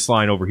go to this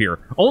line over here.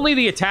 Only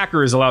the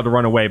attacker is allowed to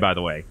run away, by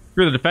the way. If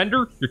you're the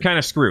defender, you're kind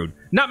of screwed.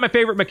 Not my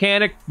favorite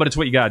mechanic, but it's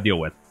what you gotta deal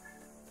with.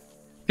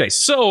 Okay,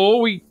 so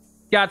we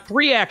got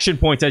 3 action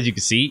points, as you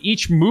can see.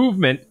 Each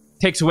movement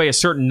takes away a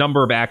certain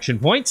number of action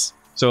points.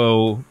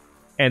 So...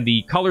 and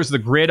the colors of the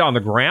grid on the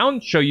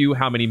ground show you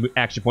how many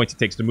action points it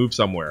takes to move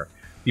somewhere.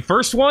 The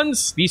first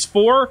ones, these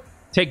 4,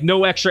 take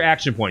no extra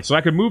action points. So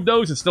I could move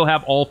those and still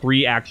have all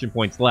 3 action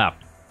points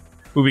left.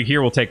 Moving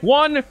here will take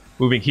 1.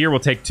 Moving here will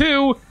take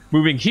 2.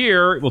 Moving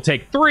here will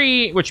take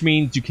 3, which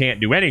means you can't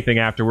do anything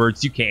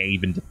afterwards. You can't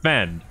even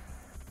defend.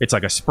 It's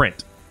like a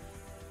sprint.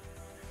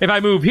 If I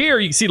move here,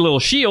 you can see the little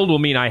shield will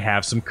mean I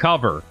have some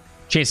cover.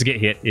 Chance to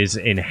get hit is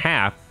in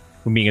half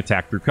when being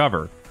attacked through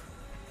cover.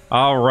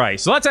 Alright,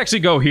 so let's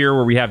actually go here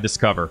where we have this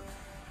cover.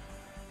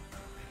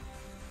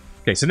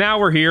 Okay, so now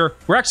we're here.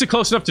 We're actually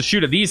close enough to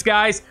shoot at these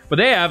guys, but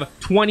they have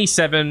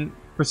 27%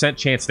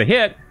 chance to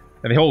hit.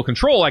 And they hold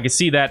control. I can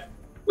see that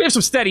we have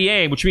some steady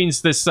aim, which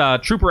means this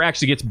trooper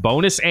actually gets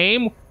bonus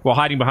aim while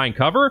hiding behind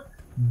cover.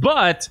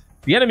 But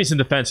the enemy's in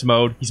defense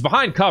mode. He's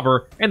behind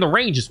cover, and the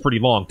range is pretty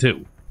long,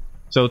 too.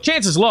 So the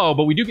chance is low,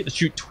 but we do get to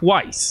shoot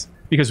twice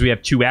because we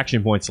have 2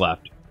 action points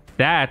left.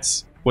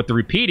 That's what the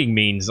repeating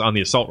means on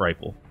the assault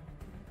rifle.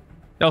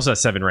 It also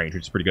has 7 range,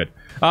 which is pretty good.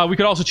 We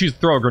could also choose to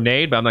throw a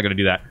grenade, but I'm not going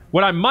to do that.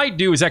 What I might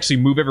do is actually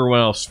move everyone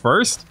else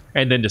first,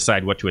 and then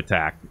decide what to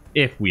attack,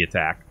 if we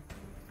attack.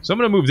 So I'm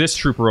going to move this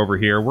trooper over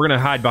here. We're going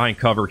to hide behind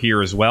cover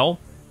here as well.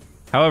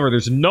 However,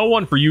 there's no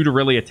one for you to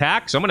really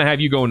attack, so I'm going to have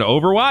you go into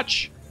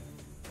Overwatch.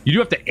 You do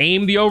have to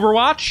aim the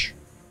Overwatch,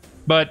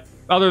 but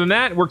other than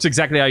that, it works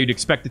exactly how you'd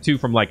expect it to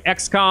from, like,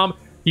 XCOM.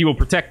 He will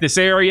protect this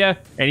area.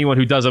 Anyone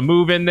who does a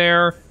move in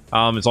there,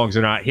 as long as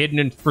they're not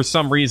hidden for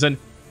some reason,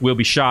 will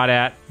be shot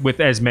at with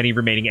as many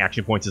remaining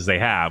action points as they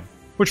have.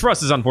 Which for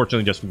us is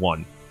unfortunately just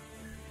 1.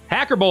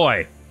 Hacker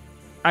Boy!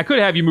 I could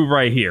have you move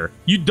right here.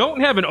 You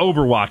don't have an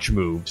Overwatch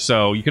move,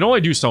 so you can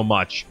only do so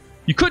much.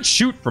 You could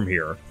shoot from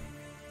here.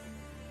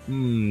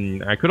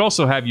 I could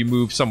also have you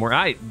move somewhere.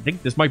 I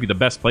think this might be the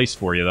best place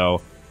for you,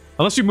 though.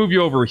 Unless we move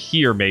you over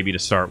here, maybe, to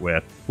start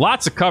with.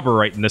 Lots of cover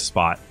right in this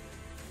spot.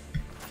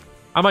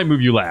 I might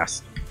move you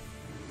last.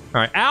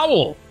 All right,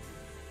 Owl.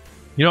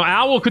 You know,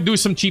 Owl could do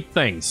some cheap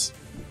things.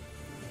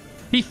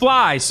 He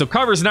flies, so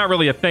cover's not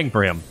really a thing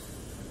for him.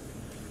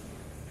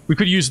 We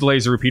could use the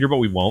laser repeater, but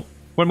we won't.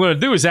 What I'm going to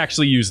do is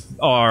actually use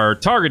our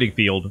targeting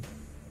field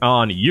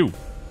on you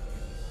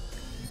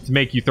to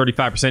make you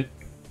 35%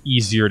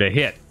 easier to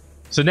hit.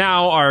 So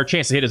now our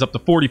chance to hit is up to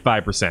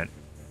 45%.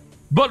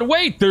 But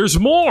wait, there's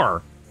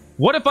more!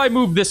 What if I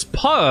move this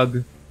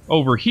pug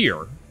over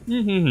here?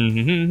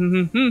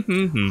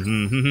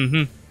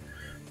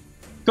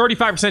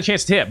 35%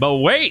 chance to hit. But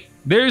wait,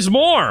 there's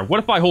more! What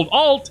if I hold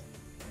Alt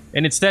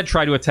and instead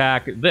try to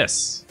attack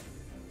this?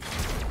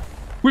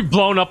 We've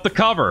blown up the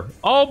cover.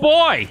 Oh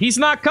boy, he's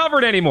not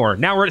covered anymore.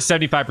 Now we're at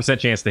 75%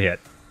 chance to hit.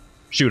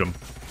 Shoot him.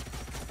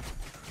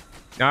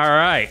 All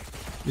right.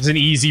 It's an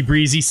easy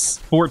breezy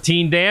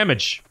 14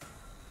 damage.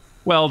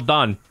 Well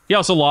done. They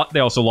also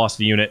lost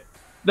a unit.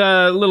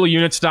 The little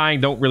units dying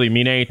don't really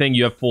mean anything.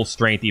 You have full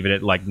strength even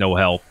at like no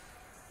health.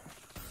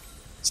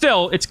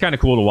 Still, it's kind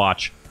of cool to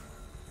watch.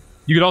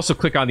 You could also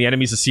click on the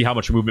enemies to see how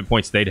much movement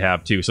points they'd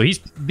have too. So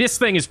this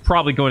thing is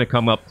probably going to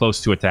come up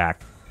close to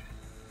attack.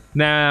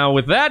 Now,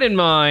 with that in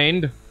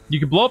mind, you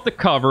can blow up the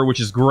cover,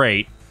 which is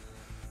great.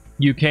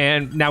 You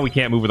can... Now we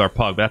can't move with our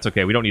pug, but that's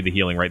okay. We don't need the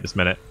healing right this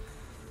minute.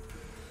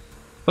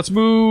 Let's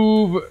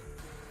move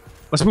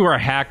our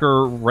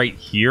hacker right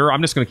here.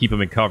 I'm just going to keep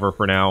him in cover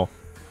for now.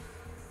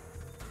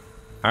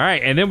 All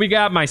right, and then we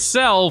got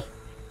myself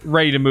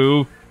ready to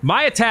move.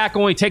 My attack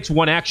only takes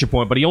 1 action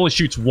point, but he only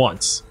shoots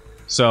once.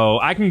 So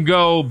I can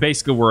go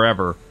basically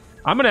wherever.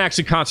 I'm going to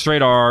actually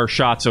concentrate our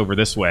shots over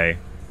this way.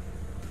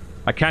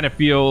 I kind of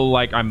feel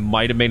like I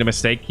might have made a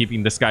mistake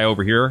keeping this guy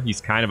over here.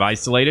 He's kind of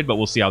isolated, but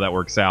we'll see how that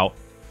works out.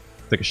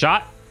 Take a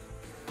shot.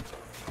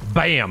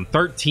 Bam!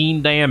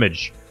 13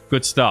 damage.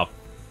 Good stuff.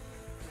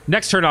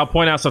 Next turn, I'll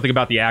point out something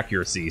about the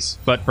accuracies.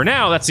 But for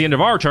now, that's the end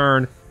of our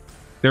turn.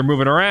 They're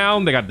moving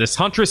around. They got this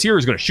Huntress here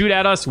who's going to shoot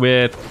at us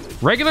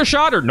with regular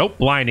shot or nope,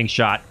 blinding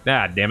shot.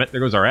 Ah, damn it. There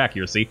goes our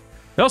accuracy.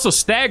 They also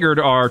staggered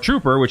our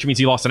trooper, which means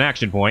he lost an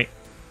action point.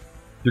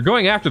 You're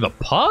going after the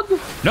pug?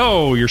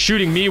 No, you're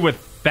shooting me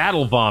with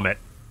battle vomit.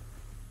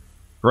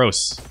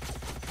 Gross.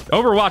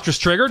 Overwatch was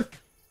triggered.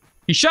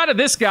 He shot at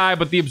this guy,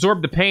 but he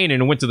absorbed the pain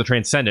and went to the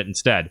Transcendent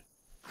instead.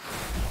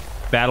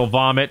 Battle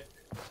vomit.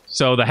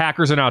 So the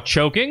hackers are now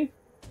choking,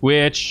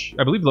 which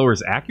I believe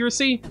lowers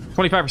accuracy.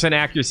 25%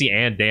 accuracy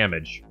and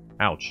damage.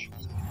 Ouch.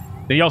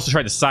 Then he also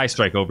tried to side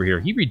strike over here.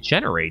 He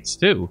regenerates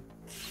too.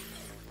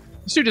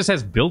 This dude just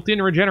has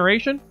built-in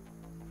regeneration?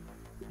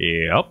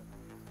 Yep.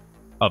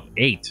 Of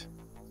 8.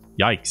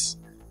 Yikes.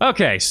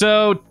 Okay,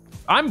 so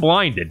I'm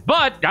blinded,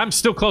 but I'm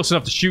still close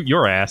enough to shoot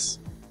your ass.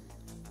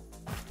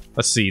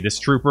 Let's see, this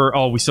trooper...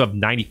 Oh, we still have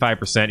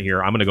 95%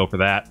 here. I'm gonna go for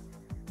that.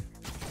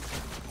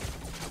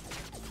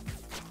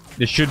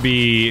 This should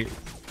be...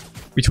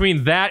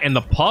 Between that and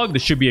the pug,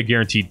 this should be a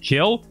guaranteed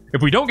kill.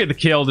 If we don't get the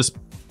kill, this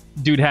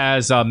dude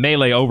has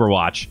melee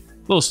overwatch. A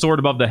little sword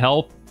above the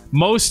health.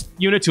 Most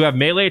units who have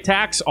melee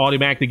attacks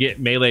automatically get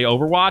melee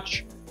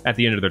overwatch at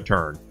the end of their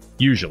turn.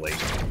 Usually.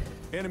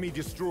 Enemy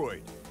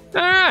destroyed.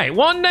 Alright,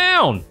 1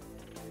 down.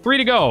 3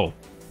 to go.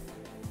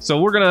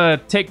 So we're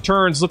gonna take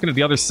turns looking at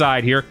the other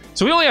side here.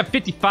 So we only have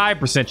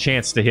 55%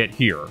 chance to hit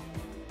here.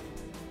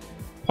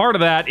 Part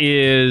of that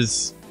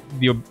is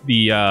the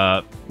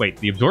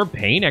absorbed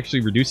pain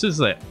actually reduces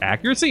the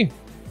accuracy?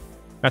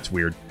 That's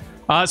weird.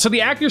 So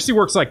the accuracy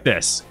works like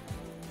this.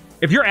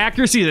 If your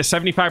accuracy is a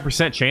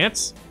 75%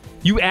 chance,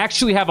 you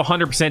actually have a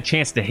 100%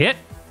 chance to hit,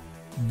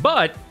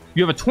 but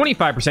you have a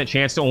 25%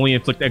 chance to only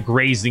inflict a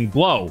grazing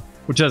blow,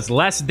 which does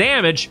less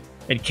damage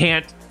and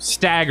can't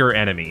stagger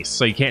enemies,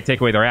 so you can't take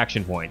away their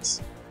action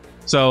points.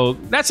 So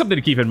that's something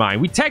to keep in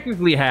mind. We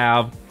technically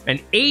have an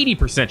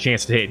 80%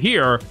 chance to hit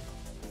here,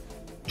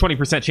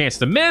 20% chance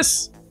to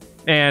miss,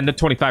 and a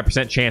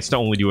 25% chance to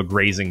only do a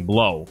grazing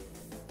blow.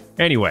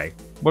 Anyway,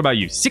 what about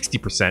you?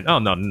 60%? Oh,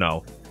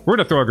 no. We're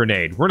going to throw a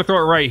grenade. We're going to throw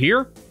it right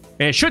here,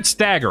 and it should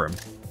stagger him.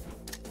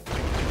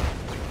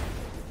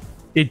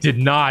 It did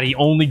not. He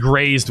only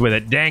grazed with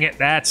it. Dang it,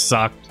 that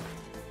sucked.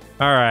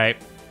 All right.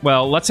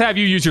 Well, let's have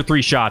you use your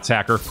 3 shots,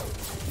 hacker.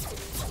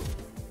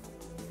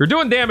 You're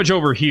doing damage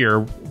over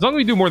here. As long as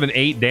we do more than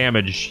 8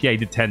 damage. Yeah, he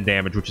did 10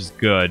 damage, which is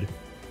good.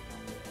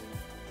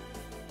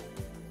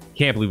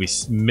 Can't believe we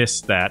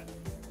missed that.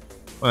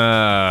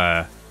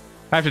 I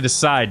have to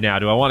decide now.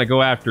 Do I want to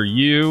go after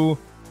you?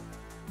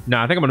 No,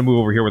 I think I'm going to move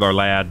over here with our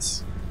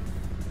lads.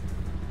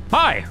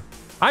 Hi!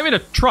 I'm in a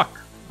truck.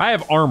 I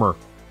have armor.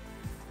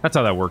 That's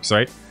how that works,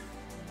 right?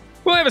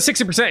 We'll have a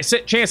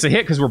 60% chance to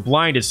hit because we're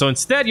blinded. So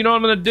instead, you know what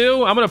I'm going to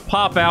do? I'm going to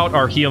pop out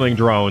our healing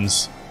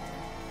drones.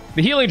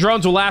 The healing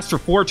drones will last for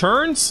 4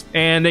 turns,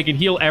 and they can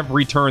heal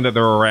every turn that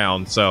they're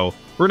around. So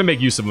we're going to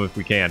make use of them if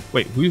we can.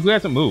 Wait, who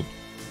hasn't moved?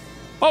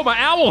 Oh, my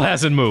owl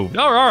hasn't moved.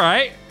 Oh, all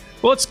right.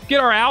 Well, let's get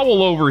our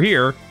owl over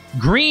here.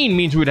 Green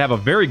means we would have a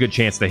very good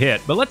chance to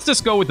hit, but let's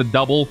just go with the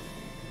double.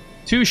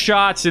 2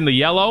 shots in the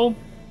yellow,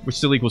 which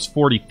still equals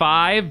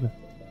 45. Yeah,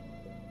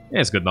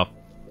 it's good enough.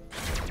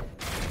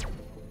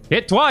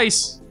 Hit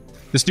twice.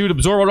 This dude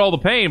absorbed all the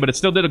pain, but it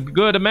still did a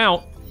good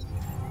amount.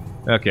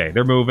 Okay,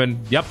 they're moving.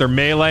 Yep, they're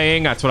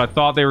meleeing. That's what I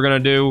thought they were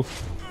going to do.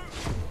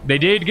 They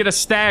did get a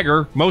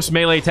stagger. Most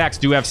melee attacks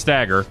do have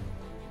stagger.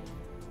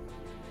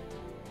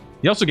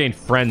 He also gained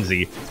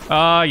frenzy.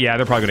 Yeah,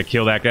 they're probably going to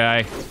kill that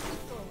guy.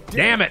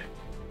 Damn it.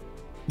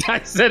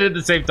 I said it at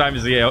the same time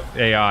as the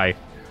AI.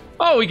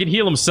 Oh, he can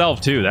heal himself,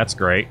 too. That's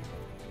great.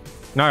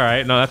 All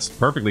right. No, that's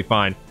perfectly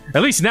fine.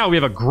 At least now we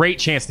have a great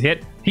chance to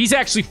hit. He's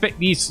actually...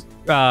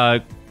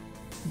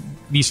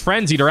 These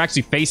frenzied are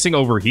actually facing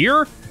over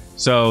here.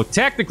 So,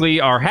 technically,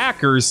 our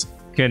hackers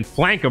can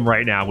flank him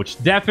right now,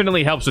 which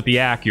definitely helps with the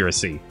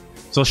accuracy.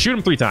 So, shoot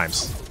him 3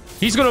 times.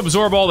 He's going to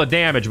absorb all the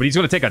damage, but he's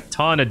going to take a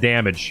ton of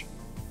damage.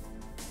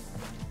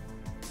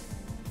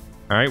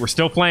 All right, we're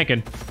still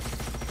flanking.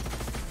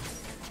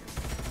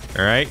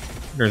 All right,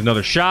 there's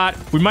another shot.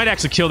 We might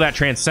actually kill that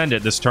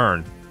Transcendent this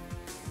turn.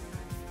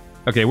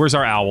 Okay, where's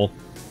our owl?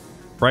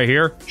 Right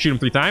here. Shoot him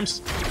 3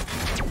 times.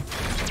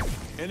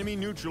 Enemy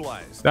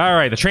neutralized. All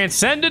right, the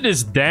Transcendent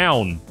is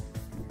down.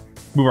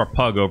 Move our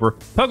Pug over.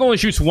 Pug only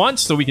shoots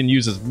once, so we can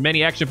use as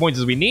many action points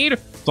as we need,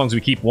 as long as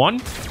we keep 1.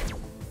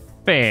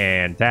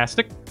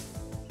 Fantastic.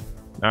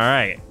 All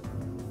right.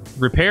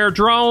 Repair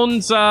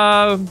drones.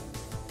 Well,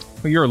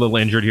 you're a little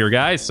injured here,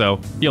 guys, so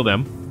heal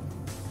them.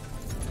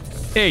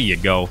 There you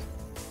go.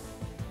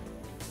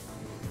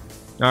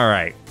 All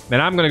right. Then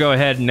I'm going to go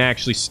ahead and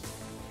actually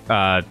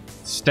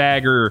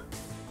stagger...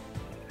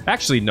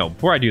 Actually, no.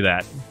 Before I do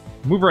that,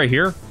 move right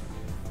here.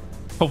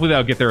 Hopefully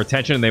that'll get their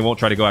attention and they won't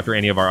try to go after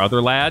any of our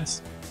other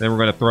lads. Then we're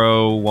going to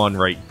throw one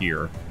right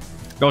here.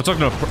 Oh, it's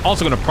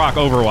also going to proc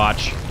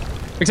Overwatch.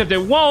 Except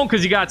it won't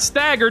because you got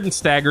staggered, and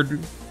staggered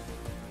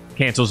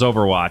cancels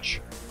Overwatch.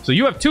 So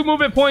you have 2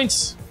 movement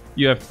points.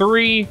 You have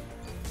 3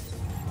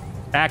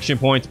 action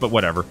points, but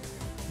whatever.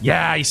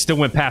 Yeah, he still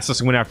went past us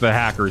and went after the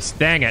hackers.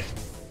 Dang it.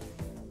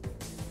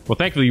 Well,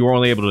 thankfully you were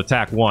only able to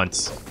attack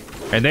once.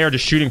 And they are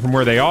just shooting from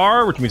where they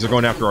are, which means they're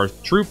going after our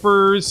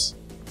troopers.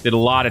 Did a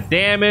lot of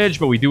damage,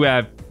 but we do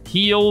have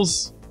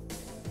heals.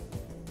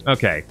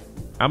 Okay.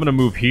 I'm going to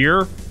move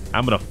here.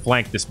 I'm going to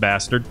flank this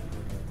bastard.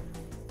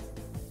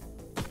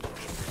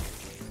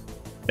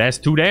 That's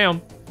 2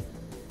 down.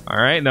 All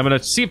right, and I'm going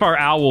to see if our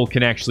owl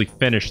can actually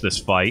finish this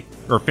fight.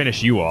 Or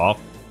finish you off.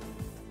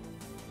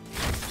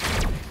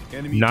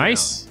 Enemy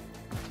nice.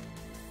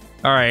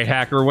 All right,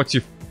 hacker, what's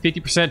your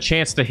 50%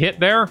 chance to hit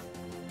there?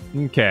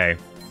 Okay.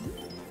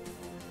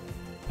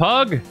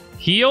 Pug,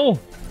 heal.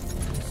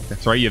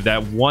 That's right, you have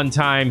that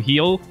one-time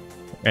heal.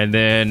 And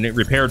then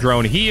repair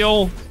drone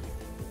heal.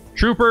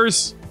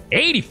 Troopers,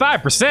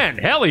 85%.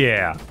 Hell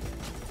yeah.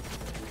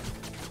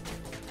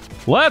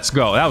 Let's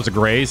go. That was a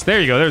graze.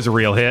 There you go. There's a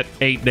real hit.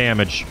 8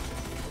 damage.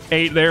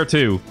 8 there,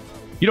 too.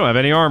 You don't have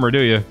any armor,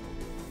 do you?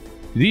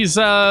 Do these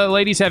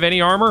ladies have any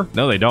armor?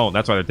 No, they don't.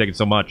 That's why they're taking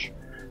so much.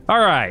 All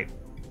right.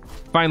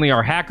 Finally,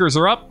 our hackers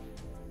are up.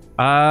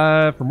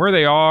 From where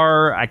they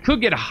are, I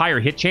could get a higher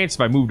hit chance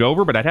if I moved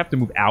over, but I'd have to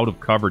move out of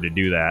cover to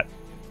do that.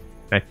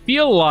 I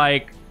feel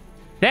like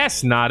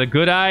that's not a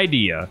good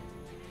idea.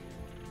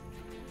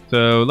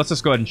 So let's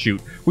just go ahead and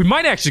shoot. We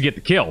might actually get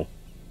the kill.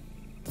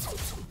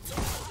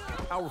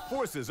 Our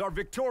forces are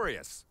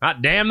victorious.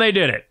 Hot damn, they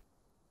did it.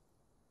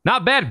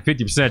 Not bad for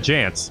 50%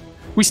 chance.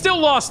 We still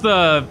lost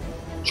the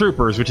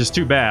troopers, which is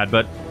too bad,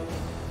 but,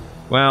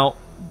 well,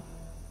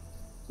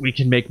 we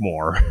can make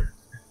more.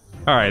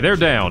 All right, they're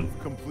down.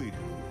 Completed.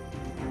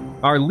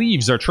 Our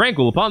leaves are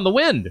tranquil upon the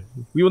wind.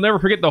 We will never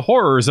forget the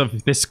horrors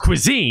of this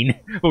cuisine,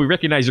 but we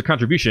recognize your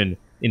contribution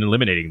in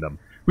eliminating them.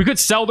 We could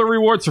sell the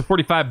rewards for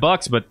 45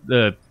 bucks, but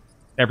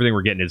everything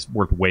we're getting is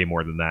worth way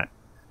more than that.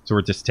 So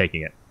we're just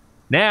taking it.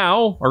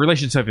 Now, our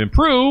relations have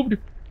improved.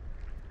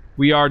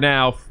 We are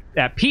now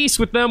at peace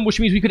with them, which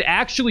means we could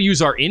actually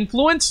use our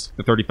influence,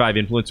 the 35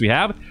 influence we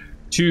have,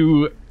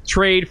 to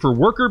trade for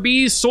worker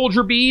bees,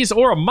 soldier bees,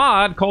 or a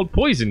mod called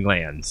Poison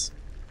Glands,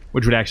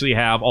 which would actually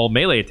have all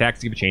melee attacks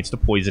to give a chance to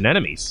poison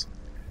enemies.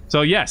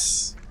 So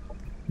yes,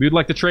 we would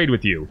like to trade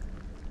with you.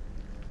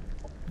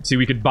 See,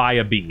 we could buy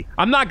a bee.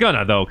 I'm not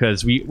gonna, though,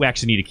 because we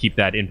actually need to keep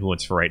that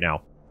influence for right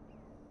now.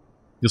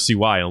 You'll see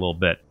why in a little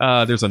bit.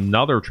 There's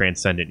another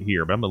Transcendent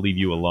here, but I'm going to leave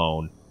you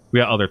alone.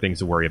 We got other things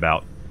to worry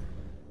about.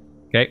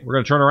 Okay, we're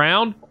going to turn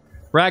around.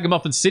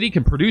 Ragamuffin City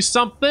can produce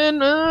something.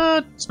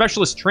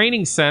 Specialist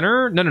Training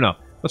Center. No.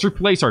 Let's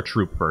replace our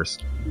troop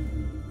first.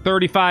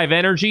 35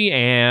 energy,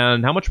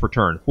 and how much per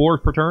turn? 4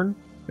 per turn?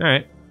 All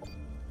right.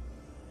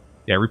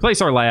 Yeah,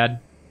 replace our lad.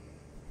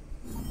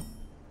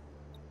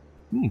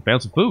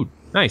 Found some food.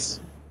 Nice.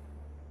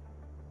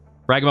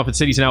 Ragamuffin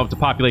City's now up to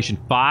population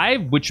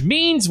 5, which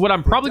means what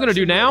I'm probably going to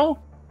do now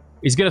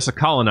is get us a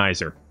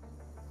colonizer.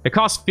 It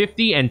costs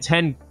 50 and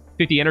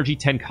 50 energy,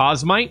 10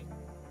 cosmite,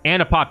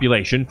 and a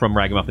population from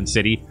Ragamuffin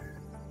City.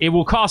 It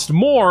will cost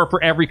more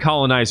for every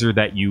colonizer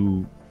that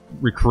you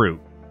recruit.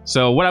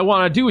 So what I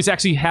want to do is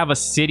actually have a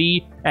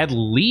city at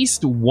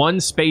least one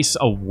space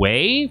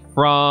away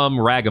from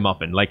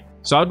Ragamuffin. Like,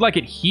 so I would like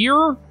it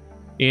here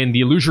in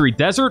the Illusory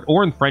Desert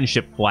or in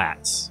Friendship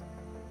Flats.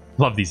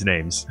 Love these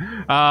names.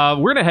 We're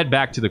going to head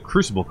back to the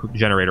Crucible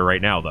generator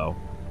right now, though.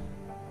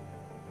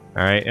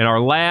 All right, and our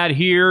lad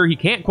here, he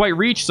can't quite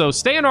reach, so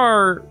stay in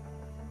our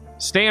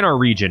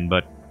region,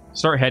 but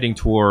start heading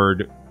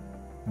toward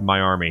my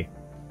army.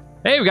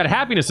 Hey, we got a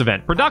happiness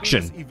event.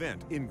 Production. Happiness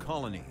event in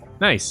colony.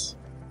 Nice.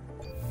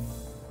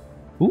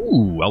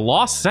 Ooh, a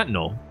lost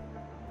sentinel.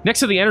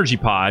 Next to the energy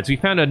pods, we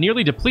found a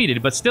nearly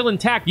depleted but still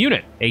intact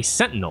unit, a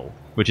sentinel,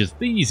 which is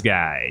these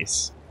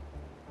guys.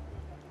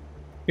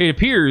 It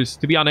appears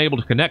to be unable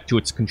to connect to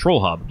its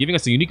control hub, giving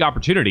us a unique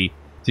opportunity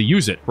to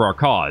use it for our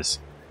cause.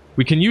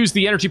 We can use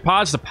the energy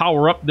pods to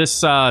power up this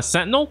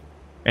sentinel,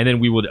 and then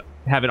we would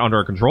have it under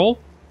our control.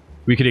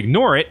 We could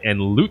ignore it and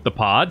loot the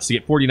pods to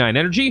get 49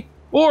 energy,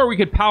 or we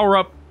could power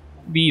up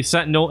the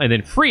sentinel and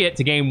then free it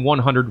to gain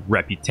 100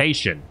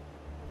 reputation,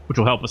 which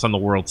will help us on the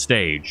world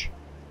stage.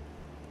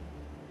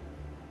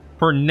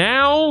 For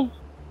now,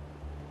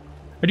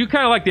 I do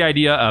kind of like the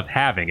idea of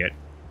having it.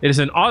 It is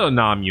an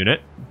autonom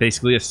unit,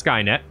 basically a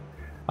Skynet.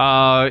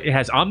 It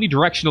has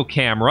omnidirectional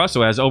camera,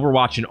 so it has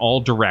Overwatch in all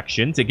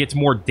directions. It gets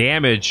more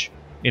damage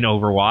in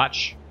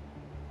Overwatch.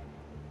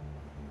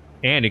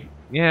 And it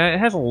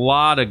has a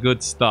lot of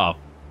good stuff.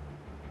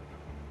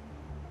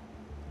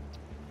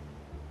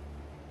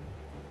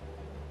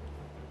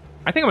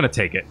 I think I'm going to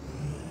take it.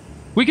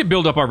 We could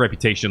build up our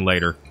reputation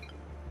later.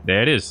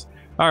 There it is.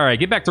 Alright,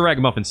 get back to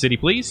Ragamuffin City,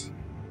 please.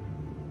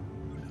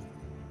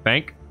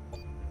 Thank.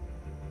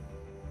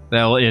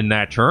 That'll end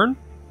that turn.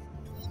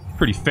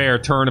 Pretty fair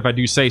turn, if I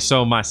do say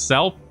so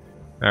myself.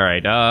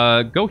 Alright,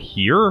 go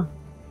here.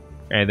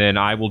 And then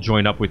I will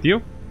join up with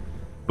you.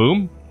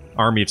 Boom.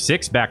 Army of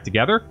 6 back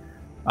together.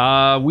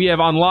 We have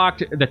unlocked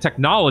the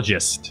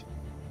Technologist,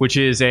 which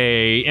is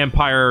a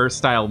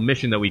Empire-style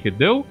mission that we could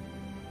do.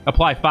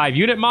 Apply 5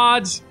 unit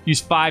mods. Use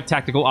 5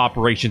 tactical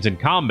operations in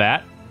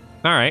combat.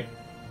 Alright.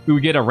 We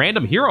would get a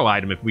random hero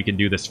item if we can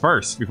do this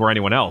first, before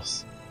anyone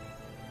else.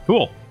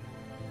 Cool.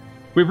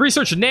 We've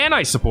researched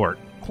nanite support.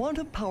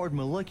 Quantum-powered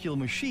molecular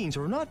machines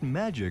are not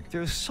magic,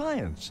 they're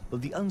science.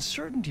 But the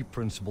uncertainty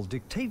principle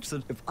dictates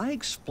that if I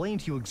explain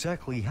to you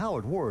exactly how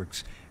it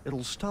works,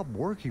 it'll stop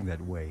working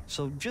that way.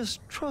 So just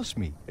trust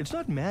me. It's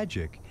not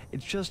magic,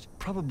 it's just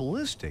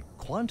probabilistic,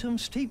 quantum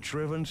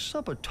state-driven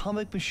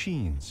subatomic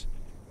machines.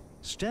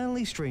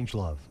 Stanley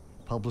Strangelove,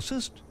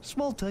 publicist,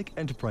 Smalltech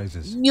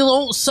Enterprises. You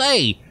don't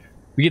say!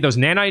 We get those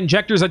nanite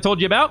injectors I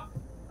told you about.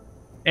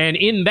 And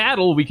in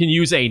battle, we can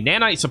use a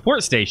nanite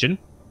support station.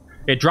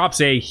 It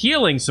drops a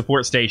healing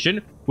support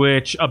station,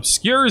 which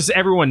obscures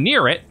everyone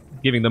near it,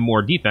 giving them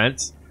more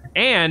defense.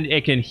 And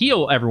it can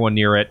heal everyone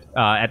near it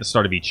at the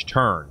start of each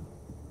turn.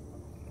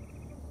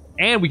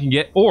 And we can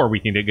get,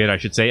 I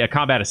should say, a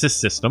combat assist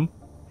system.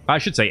 I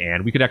should say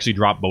and. We could actually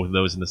drop both of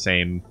those in the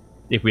same,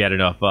 if we had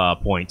enough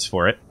points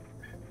for it.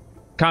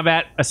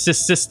 Combat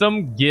assist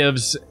system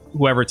gives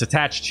whoever it's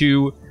attached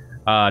to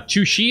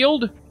 2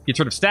 shield, gets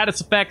rid of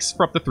status effects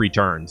for up to 3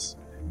 turns.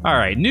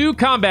 Alright, new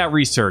combat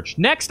research.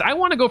 Next, I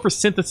want to go for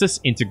synthesis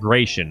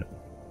integration.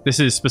 This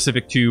is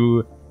specific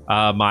to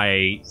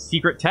my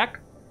secret tech.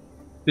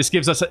 This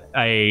gives us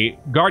a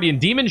Guardian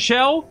Demon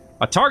Shell,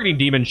 a Targeting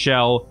Demon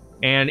Shell,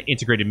 and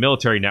integrated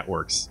military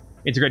networks.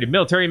 Integrated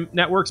military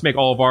networks make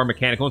all of our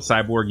mechanical and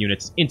cyborg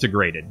units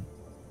integrated,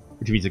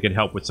 which means it can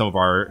help with some of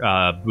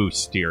our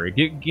boosts here.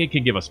 It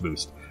can give us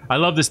boost. I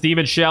love this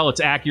Demon Shell.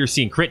 Its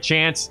accuracy and crit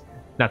chance,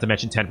 not to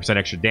mention 10%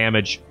 extra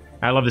damage.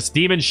 I love this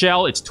Demon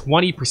Shell. It's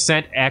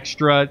 20%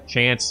 extra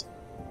chance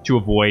to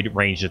avoid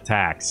ranged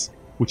attacks,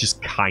 which is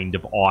kind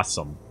of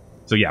awesome.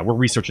 So yeah, we're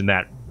researching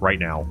that right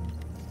now.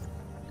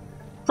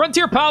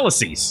 Frontier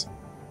policies.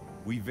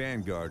 We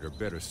Vanguard are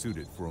better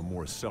suited for a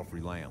more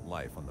self-reliant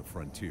life on the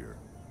frontier.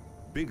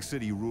 Big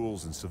city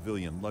rules and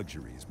civilian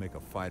luxuries make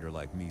a fighter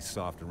like me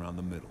soft around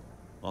the middle.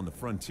 On the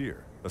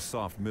frontier, a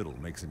soft middle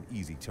makes an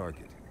easy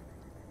target.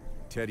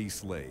 Teddy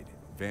Slade,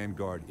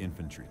 Vanguard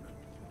Infantryman.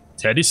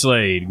 Teddy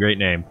Slade, great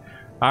name.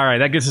 Alright,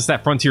 that gives us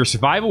that Frontier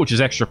Survival, which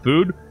is extra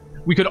food.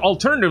 We could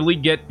alternatively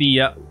get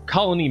the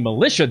Colony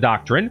Militia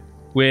Doctrine,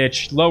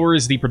 which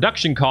lowers the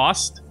production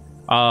cost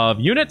of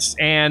units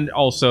and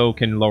also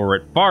can lower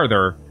it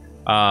farther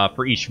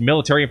for each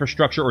military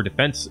infrastructure or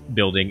defense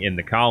building in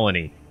the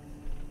colony.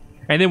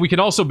 And then we can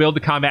also build the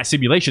Combat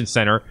Simulation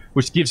Center,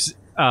 which gives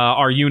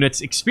our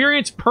units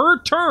experience per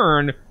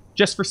turn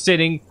just for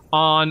sitting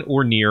on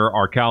or near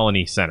our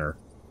colony center.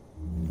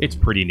 It's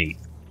pretty neat.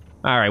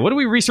 Alright, what do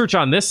we research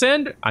on this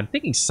end? I'm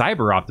thinking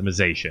cyber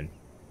optimization.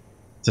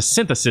 It's a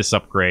synthesis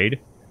upgrade.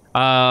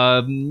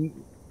 We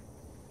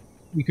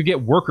could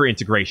get worker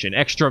integration,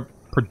 extra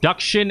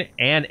production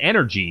and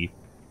energy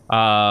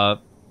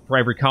for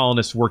every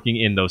colonist working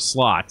in those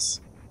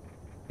slots.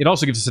 It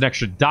also gives us an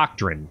extra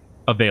doctrine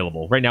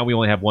available. Right now we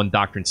only have 1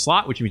 doctrine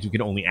slot, which means we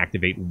can only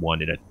activate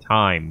 1 at a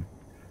time.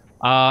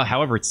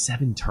 However, it's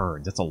 7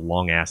 turns. That's a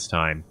long-ass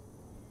time.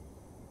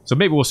 So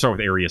maybe we'll start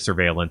with area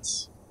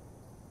surveillance.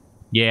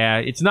 Yeah,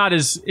 it's not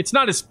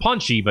as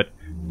punchy, but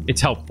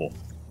it's helpful.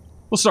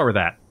 We'll start with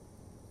that.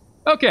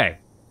 Okay.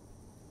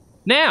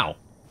 Now,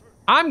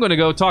 I'm going to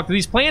go talk to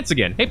these plants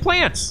again. Hey,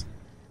 plants!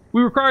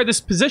 We require this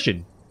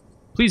position.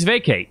 Please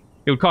vacate.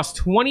 It would cost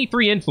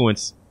 23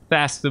 influence to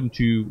ask them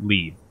to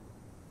leave.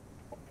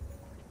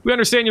 We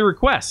understand your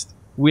request.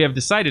 We have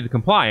decided to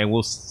comply and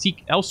will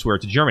seek elsewhere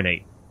to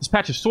germinate. This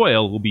patch of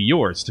soil will be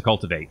yours to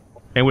cultivate.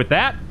 And with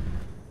that,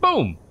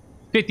 boom!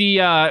 50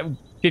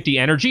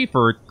 energy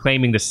for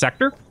claiming this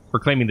sector, for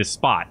claiming this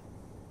spot.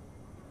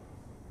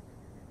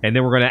 And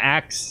then we're going to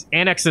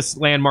annex this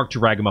landmark to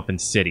Ragamuffin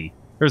City.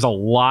 There's a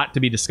lot to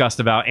be discussed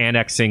about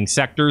annexing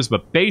sectors,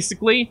 but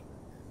basically,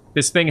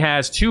 this thing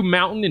has 2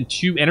 mountain and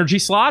 2 energy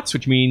slots,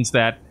 which means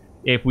that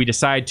if we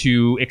decide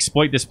to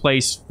exploit this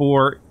place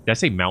for, did I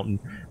say mountain?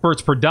 For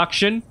its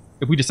production,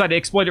 if we decide to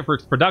exploit it for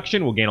its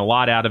production, we'll gain a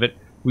lot out of it.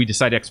 If we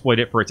decide to exploit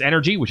it for its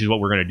energy, which is what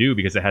we're going to do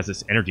because it has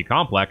this energy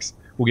complex,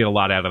 we'll get a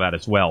lot out of that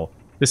as well.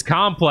 This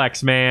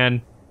complex,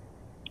 man,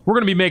 we're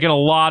going to be making a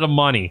lot of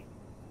money.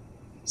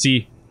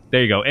 See,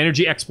 there you go,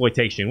 energy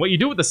exploitation. What you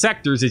do with the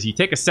sectors is you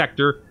take a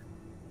sector,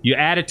 you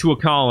add it to a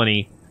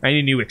colony, and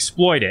then you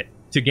exploit it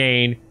to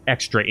gain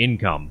extra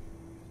income.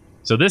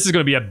 So this is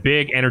going to be a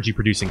big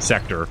energy-producing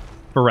sector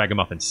for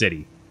Ragamuffin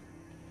City.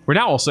 We're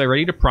now also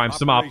ready to prime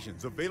some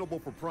operations available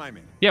for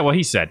priming. Yeah, well,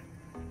 he said.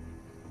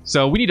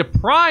 So we need to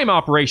prime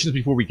operations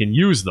before we can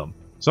use them.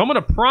 So I'm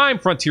going to prime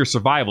Frontier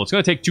Survival. It's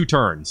going to take 2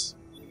 turns.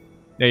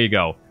 There you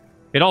go.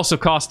 It also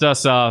cost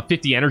us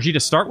 50 energy to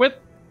start with,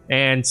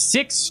 and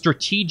 6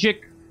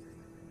 strategic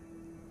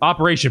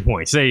operation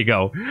points. There you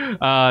go.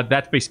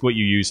 That's basically what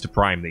you use to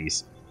prime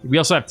these. We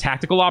also have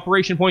tactical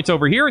operation points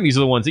over here, and these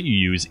are the ones that you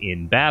use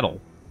in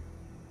battle.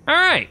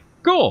 Alright,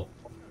 cool.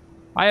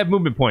 I have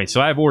movement points,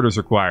 so I have orders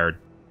required.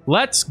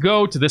 Let's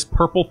go to this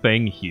purple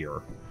thing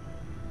here.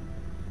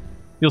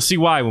 You'll see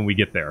why when we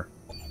get there.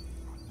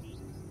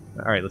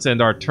 Alright, let's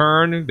end our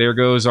turn. There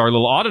goes our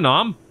little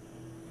autonom.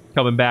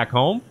 Coming back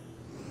home.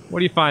 What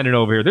are you finding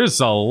over here? There's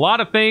a lot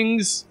of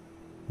things.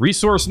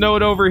 Resource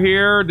node over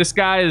here. This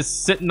guy is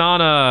sitting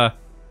on a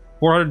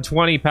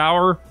 420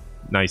 power.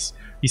 Nice.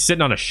 He's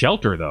sitting on a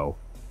shelter, though.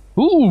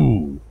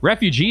 Ooh!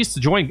 Refugees to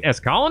join as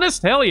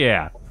colonists? Hell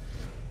yeah!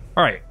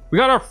 Alright, we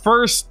got our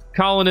first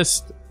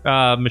colonist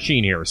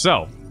machine here.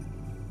 So,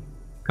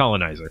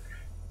 colonizer.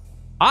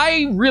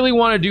 I really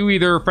want to do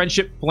either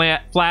Friendship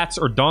Flats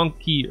or not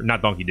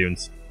Donkey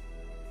Dunes,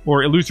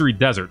 or Illusory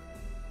Desert.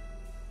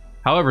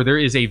 However, there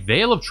is a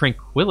Veil of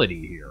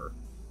Tranquility here.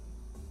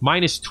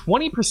 Minus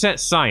 20%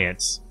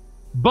 science,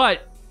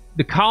 but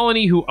the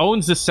colony who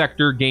owns this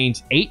sector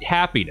gains 8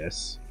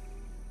 happiness.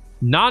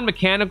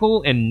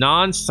 Non-mechanical and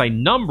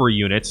non-Cynumbra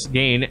units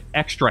gain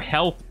extra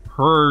health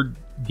per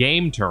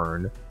game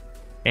turn,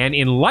 and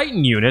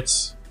Enlightened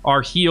units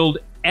are healed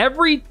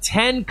every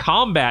 10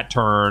 combat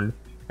turn,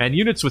 and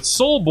units with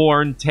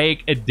Soulborn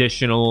take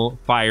additional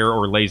fire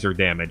or laser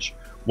damage.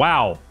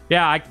 Wow.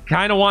 Yeah, I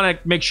kind of want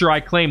to make sure I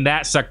claim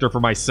that sector for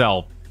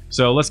myself.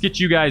 So let's get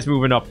you guys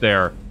moving up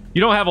there.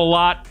 You don't have a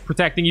lot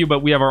protecting you, but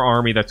we have our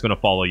army that's going to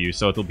follow you,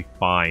 so it'll be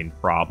fine,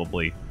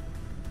 probably.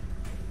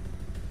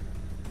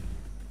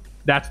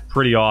 That's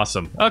pretty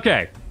awesome.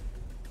 Okay.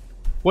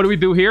 What do we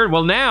do here?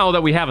 Well, now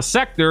that we have a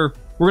sector,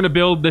 we're going to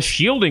build the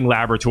shielding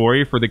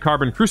laboratory for the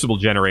carbon crucible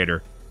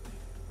generator.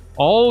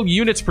 All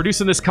units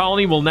produced in this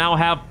colony will now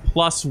have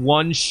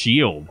 +1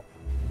 shield.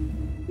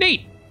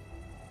 Neat.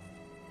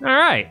 All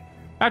right.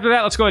 After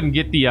that, let's go ahead and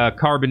get the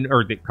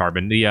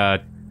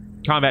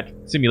combat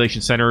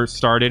simulation center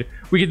started.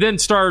 We could then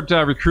start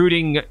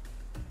recruiting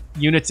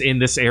units in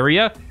this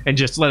area and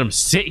just let them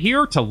sit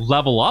here to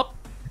level up,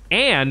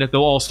 and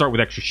they'll all start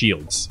with extra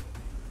shields.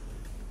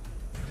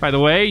 By the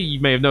way, you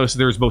may have noticed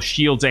there's both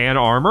shields and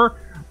armor.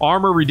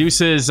 Armor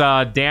reduces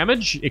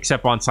damage,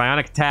 except on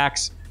psionic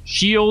attacks.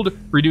 Shield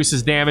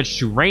reduces damage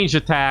to ranged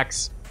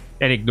attacks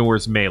and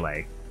ignores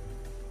melee.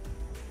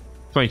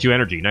 22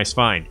 energy, nice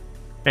find.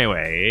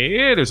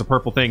 Anyway, there's a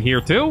purple thing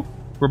here too.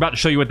 We're about to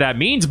show you what that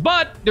means,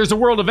 but there's a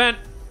world event.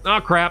 Oh,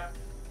 crap.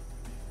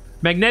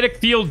 Magnetic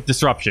field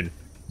disruption.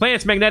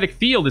 Planet's magnetic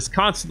field is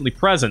constantly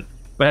present,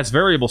 but has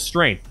variable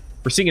strength.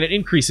 We're seeing an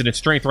increase in its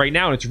strength right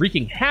now, and it's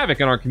wreaking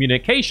havoc on our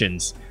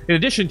communications, in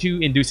addition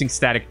to inducing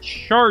static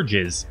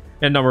charges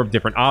in a number of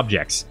different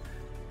objects.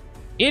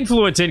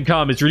 Influence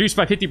income is reduced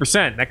by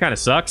 50%. That kind of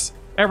sucks.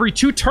 Every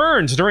 2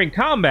 turns during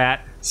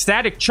combat,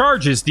 static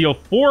charges deal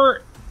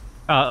 4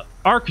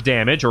 arc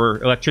damage,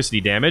 or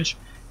electricity damage,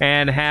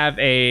 and have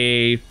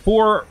a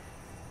 4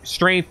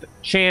 strength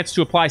chance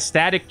to apply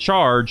static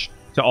charge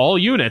to all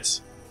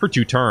units for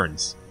 2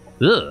 turns.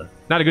 Ugh,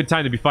 not a good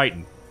time to be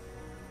fighting.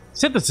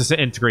 Synthesis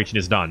integration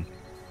is done.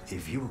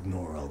 If you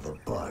ignore all the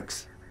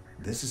bugs,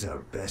 this is our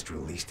best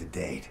release to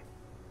date.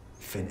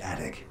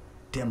 Fanatic,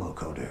 Demo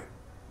Coder,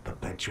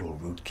 Perpetual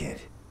Rootkit.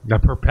 The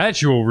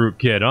Perpetual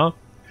Rootkit, huh?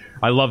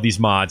 I love these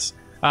mods.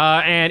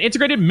 And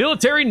integrated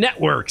military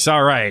networks.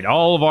 All right,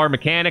 all of our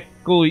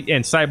mechanical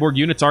and cyborg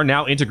units are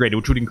now integrated,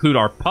 which would include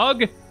our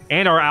Pug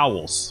and our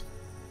Owls.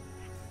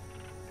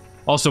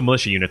 Also,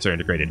 militia units are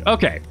integrated.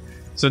 Okay,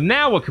 So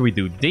now what can we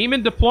do?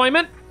 Demon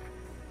deployment.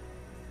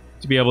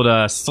 To be able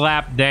to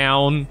slap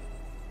down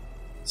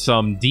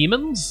some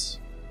demons.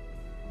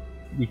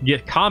 We can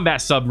get combat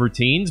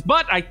subroutines.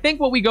 But I think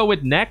what we go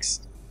with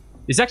next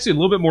is actually a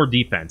little bit more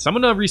defense. I'm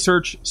going to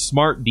research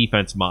smart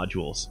defense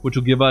modules, which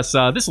will give us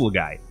this little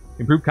guy.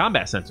 Improved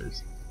combat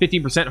sensors.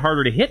 15%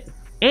 harder to hit.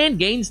 And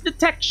gains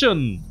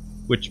detection.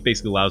 Which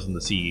basically allows them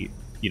to see,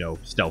 you know,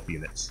 stealth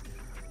units.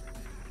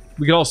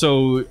 We could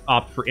also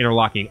opt for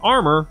interlocking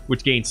armor,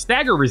 which gains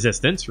stagger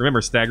resistance.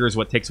 Remember, stagger is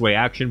what takes away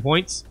action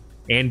points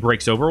and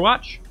breaks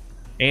Overwatch.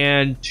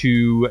 And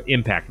to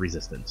impact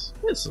resistance.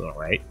 This is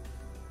alright.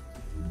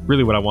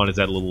 Really what I want is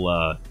that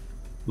little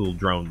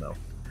drone, though.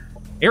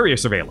 Area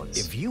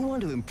surveillance. If you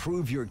want to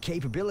improve your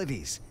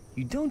capabilities,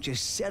 you don't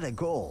just set a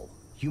goal.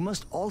 You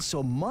must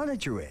also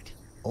monitor it.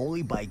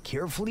 Only by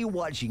carefully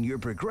watching your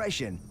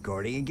progression,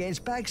 guarding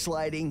against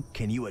backsliding,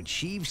 can you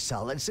achieve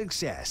solid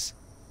success.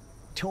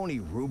 Tony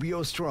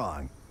Rubio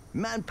Strong,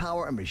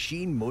 Manpower and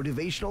Machine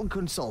Motivational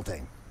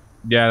Consulting.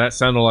 Yeah, that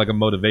sounded like a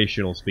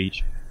motivational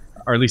speech.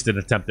 Or at least an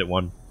attempt at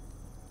one.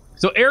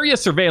 So area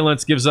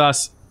surveillance gives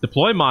us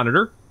deploy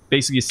monitor.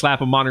 Basically, you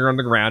slap a monitor on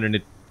the ground and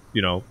it,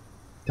 you know,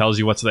 tells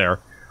you what's there.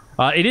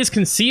 It is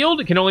concealed.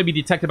 It can only be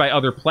detected by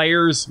other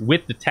players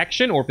with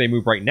detection or if they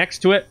move right next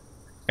to it.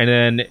 And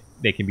then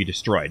they can be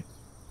destroyed.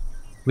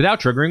 Without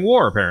triggering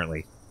war,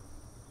 apparently.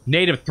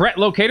 Native threat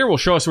locator will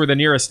show us where the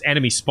nearest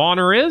enemy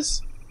spawner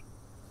is.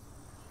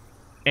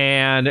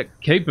 And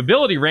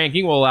capability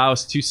ranking will allow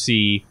us to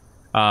see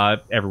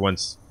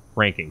everyone's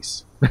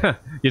rankings. You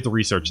have to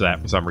research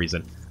that for some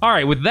reason.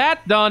 Alright, with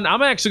that done,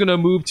 I'm actually going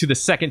to move to the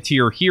second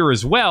tier here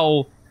as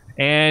well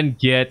and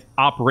get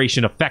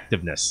Operation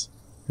Effectiveness.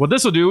 What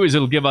this will do is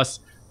it'll give us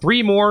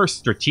 3 more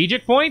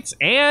strategic points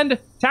and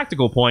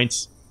tactical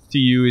points to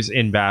use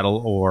in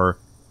battle or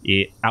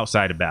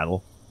outside of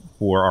battle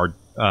for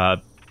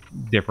our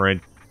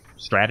different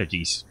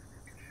strategies.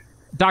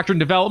 Doctrine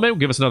development will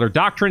give us another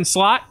doctrine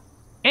slot,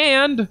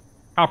 and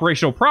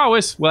operational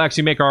prowess will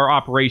actually make our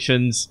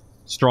operations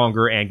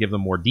stronger and give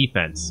them more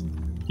defense.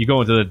 You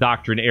go into the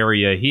doctrine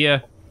area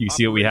here, you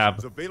see what we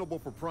have. Available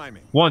for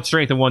priming. 1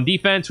 strength and 1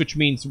 defense, which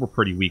means we're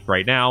pretty weak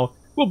right now.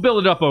 We'll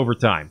build it up over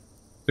time.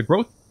 The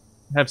growth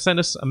have sent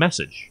us a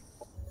message.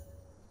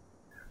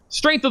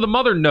 Strength of the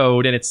mother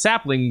node and its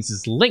saplings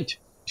is linked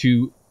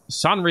to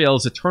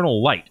Sonriel's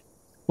eternal light.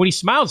 When he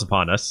smiles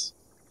upon us,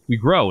 we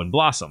grow and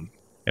blossom.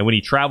 And when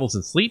he travels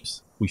and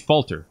sleeps, we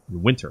falter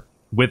and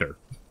wither.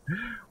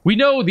 We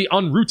know the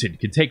unrooted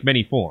can take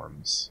many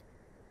forms.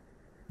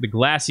 The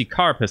glassy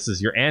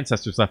carapaces your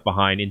ancestors left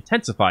behind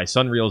intensify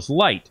Sonriel's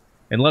light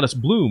and let us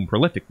bloom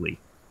prolifically.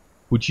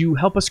 Would you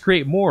help us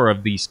create more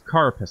of these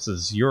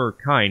carapaces your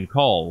kind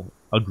call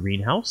a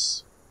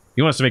greenhouse?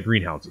 He wants to make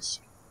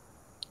greenhouses.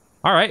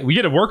 Alright, we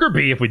get a worker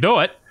bee if we do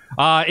it.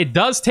 It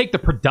does take the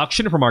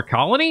production from our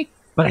colony,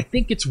 but I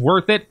think it's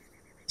worth it.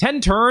 10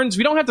 turns,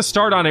 we don't have to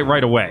start on it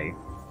right away.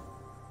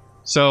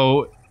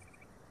 So,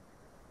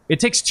 it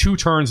takes 2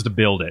 turns to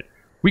build it.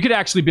 We could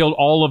actually build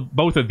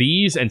both of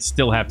these and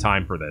still have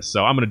time for this,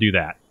 so I'm going to do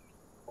that.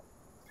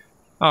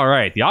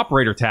 Alright, the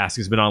operator task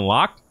has been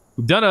unlocked.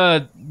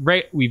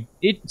 We've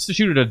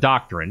instituted a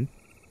doctrine.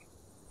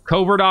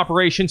 Covert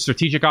operation,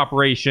 strategic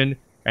operation,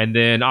 and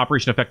then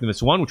Operation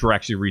Effectiveness 1, which we're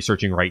actually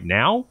researching right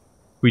now.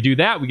 We do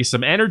that, we get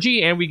some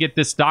energy, and we get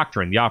this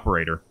doctrine, the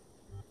operator.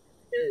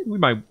 We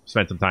might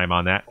spend some time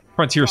on that.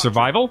 Frontier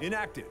survival.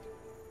 Enacted.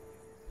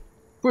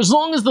 For as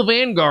long as the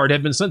Vanguard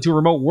have been sent to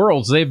remote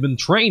worlds, they have been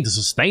trained to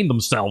sustain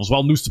themselves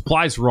while new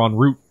supplies were en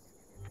route.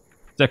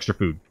 It's extra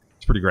food.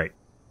 It's pretty great.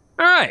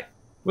 Alright,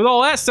 with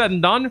all that said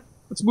and done,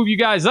 let's move you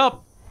guys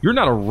up. You're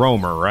not a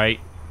roamer, right?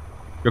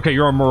 Okay,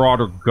 you're a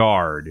Marauder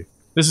Guard.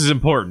 This is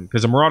important,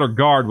 because a Marauder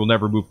Guard will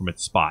never move from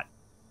its spot.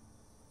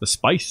 The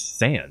Spice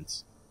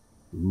Sands.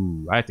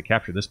 Ooh, I have to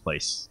capture this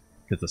place,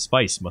 because the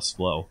spice must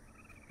flow.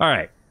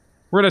 Alright,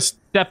 we're going to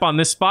step on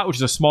this spot, which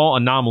is a small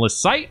anomalous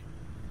site,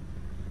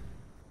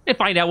 and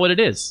find out what it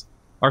is.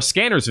 Our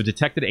scanners have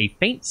detected a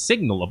faint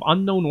signal of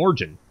unknown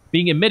origin,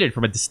 being emitted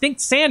from a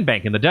distinct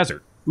sandbank in the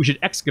desert. We should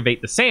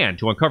excavate the sand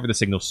to uncover the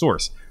signal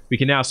source. We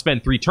can now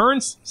spend 3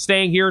 turns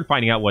staying here and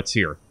finding out what's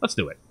here. Let's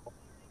do it.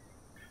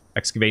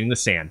 Excavating the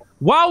sand.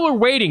 While we're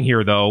waiting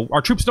here, though,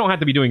 our troops don't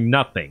have to be doing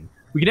nothing.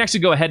 We can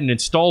actually go ahead and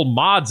install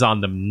mods on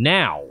them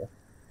now,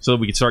 so that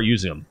we can start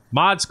using them.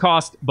 Mods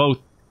cost both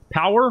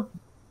power,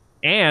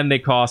 and they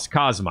cost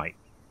cosmite.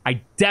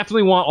 I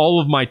definitely want all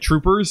of my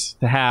troopers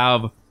to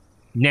have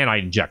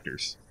nanite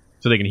injectors,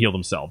 so they can heal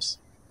themselves.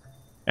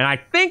 And I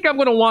think I'm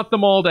going to want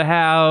them all to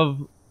have...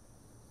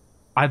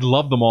 I'd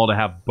love them all to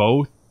have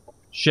both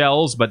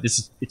shells, but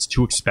it's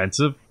too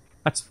expensive.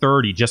 That's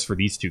 30 just for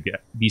these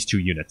two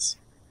units.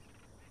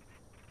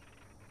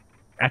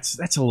 That's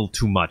a little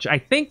too much. I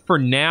think for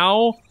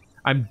now,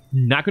 I'm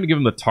not going to give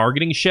them the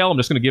targeting shell. I'm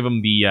just going to give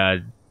them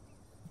the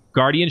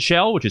Guardian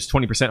shell, which is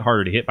 20%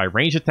 harder to hit by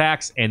ranged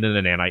attacks, and then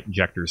the nanite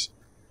injectors.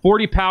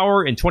 40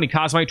 power and 20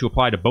 cosmite to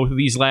apply to both of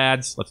these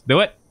lads. Let's do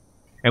it.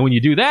 And when you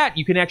do that,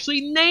 you can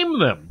actually name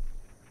them.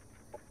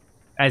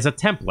 as a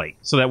template,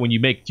 so that when you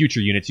make future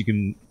units, you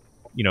can,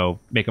 you know,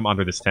 make them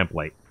under this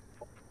template.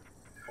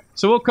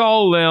 So we'll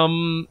call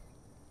them...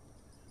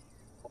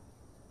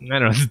 I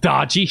don't know,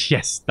 dodgy?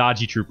 Yes,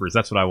 dodgy troopers.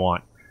 That's what I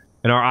want.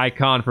 And our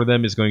icon for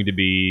them is going to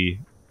be...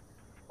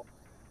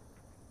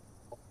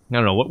 I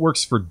don't know, what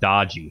works for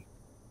dodgy?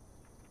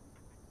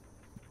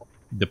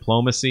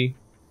 Diplomacy?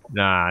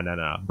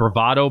 Nah.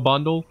 Bravado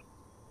bundle?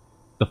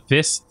 The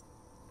fist?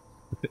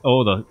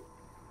 Oh, the...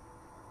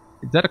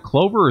 Is that a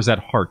clover or is that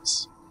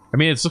hearts? I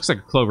mean, it looks like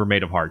a clover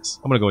made of hearts.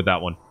 I'm gonna go with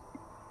that one.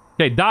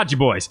 Okay, dodgy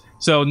boys.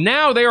 So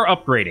now they are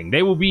upgrading.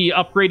 They will be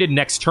upgraded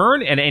next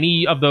turn, and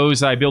any of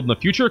those I build in the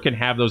future can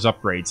have those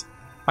upgrades.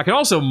 I can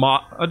also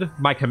mod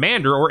my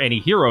commander or any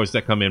heroes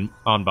that come in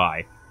on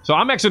by. So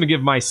I'm actually going to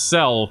give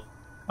myself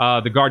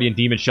the Guardian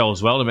Demon Shell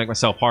as well to make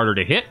myself harder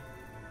to hit.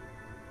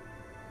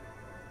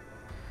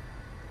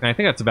 And I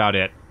think that's about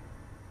it.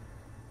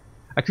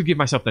 I could give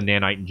myself the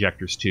nanite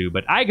injectors too,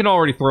 but I can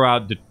already throw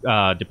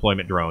out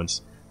deployment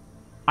drones.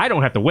 I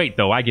don't have to wait,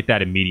 though. I get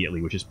that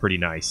immediately, which is pretty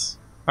nice.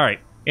 All right,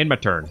 end my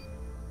turn.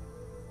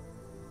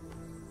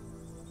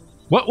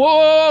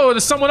 Whoa,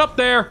 there's someone up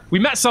there. We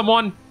met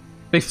someone.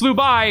 They flew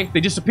by.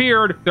 They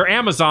disappeared. They're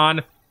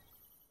Amazon.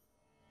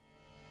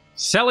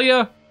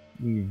 Celia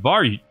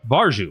Varju.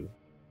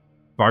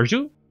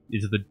 Varju?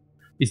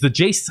 Is the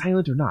J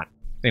silent or not?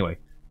 Anyway.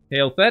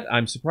 Hail Thet,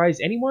 I'm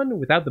surprised anyone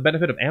without the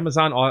benefit of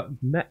Amazon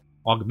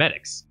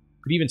augmetics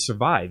could even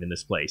survive in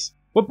this place.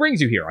 What brings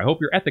you here? I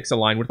hope your ethics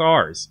align with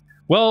ours.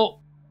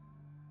 Well,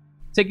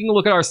 taking a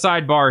look at our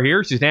sidebar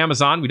here, she's an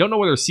Amazon. We don't know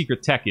what her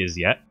secret tech is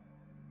yet.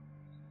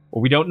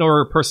 Or we don't know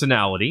her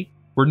personality.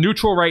 We're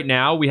neutral right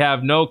now. We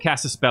have no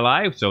casus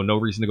belli, so no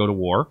reason to go to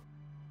war.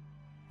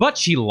 But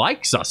she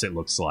likes us, it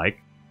looks like.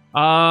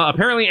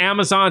 Apparently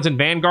Amazons and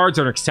Vanguards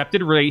are an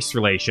accepted race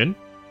relation.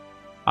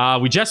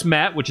 We just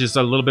met, which is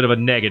a little bit of a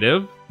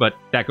negative, but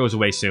that goes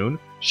away soon.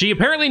 She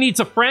apparently needs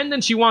a friend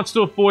and she wants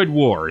to avoid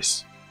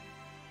wars.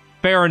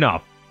 Fair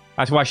enough.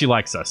 That's why she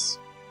likes us.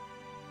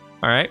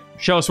 Alright,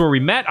 show us where we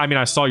met. I mean,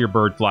 I saw your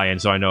bird fly in,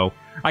 so I know.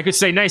 I could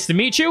say nice to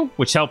meet you,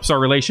 which helps our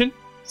relation.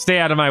 Stay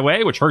out of my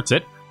way, which hurts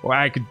it. Or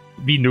I could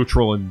be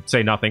neutral and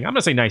say nothing. I'm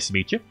gonna say nice to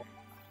meet you.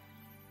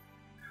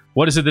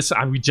 What is it this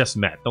time? We just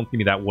met. Don't give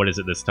me that what is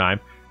it this time.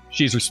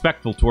 She's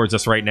respectful towards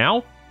us right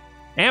now.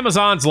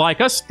 Amazons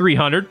like us,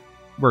 300.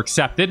 We're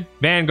accepted.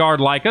 Vanguard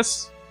like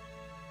us.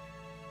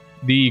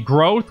 The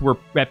growth, we're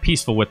at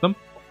peaceful with them.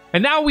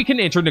 And now we can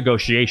enter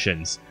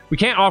negotiations. We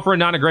can't offer a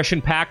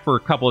non-aggression pact for a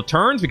couple of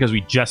turns because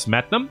we just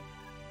met them.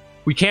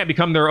 We can't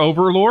become their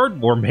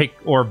overlord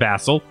or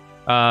vassal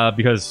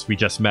because we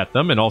just met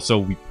them. And also,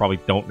 we probably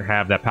don't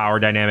have that power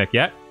dynamic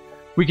yet.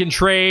 We can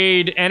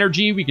trade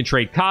energy. We can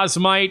trade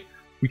cosmite.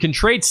 We can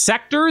trade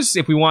sectors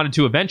if we wanted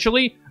to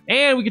eventually.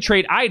 And we can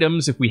trade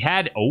items if we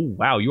had... Oh,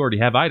 wow, you already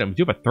have items.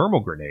 You have a thermal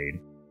grenade.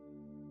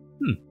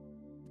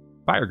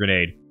 Fire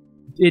grenade.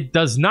 It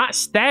does not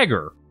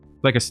stagger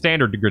like a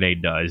standard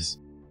grenade does,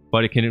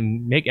 but it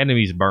can make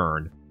enemies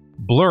burn.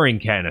 Blurring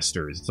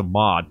canisters. It's a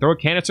mod. Throw a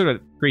canister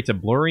that creates a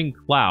blurring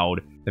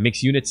cloud that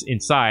makes units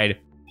inside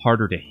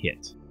harder to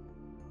hit.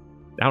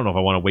 I don't know if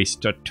I want to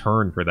waste a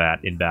turn for that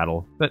in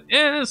battle, but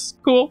it's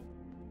cool.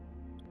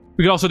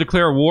 We can also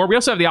declare a war. We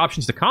also have the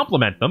options to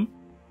complement them,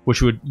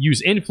 which would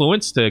use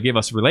influence to give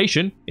us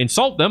relation.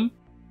 Insult them.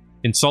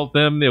 Insult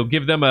them. It'll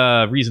give them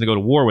a reason to go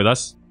to war with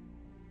us.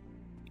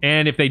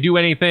 And if they do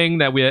anything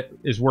that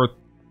is worth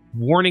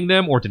warning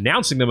them or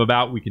denouncing them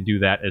about, we can do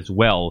that as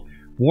well.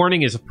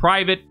 Warning is a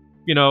private,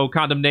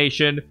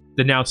 condemnation.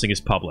 Denouncing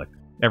is public.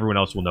 Everyone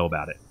else will know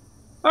about it.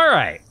 All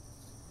right.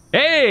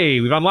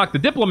 Hey, we've unlocked the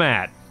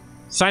Diplomat.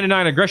 Sign a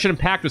non-aggression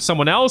pact with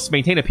someone else.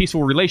 Maintain a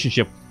peaceful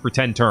relationship for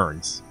 10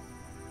 turns.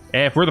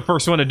 And if we're the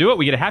first one to do it,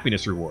 we get a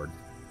happiness reward.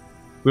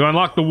 We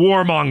unlock the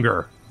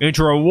Warmonger.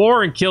 Enter a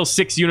war and kill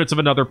 6 units of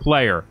another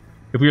player.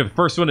 If we are the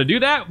first one to do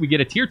that, we get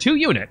a tier 2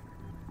 unit.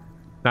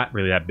 Not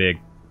really that big.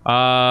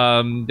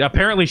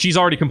 Apparently she's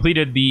already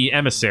completed the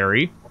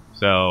emissary,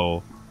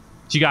 so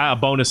she got a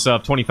bonus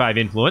of 25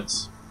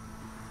 influence,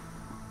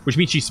 which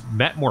means she's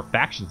met more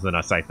factions than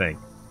us, I think.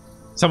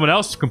 Someone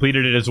else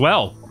completed it as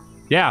well.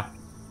 Yeah.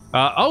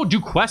 Do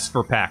quests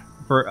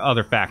for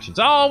other factions.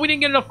 Oh, we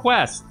didn't get enough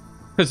quests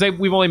because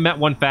we've only met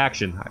one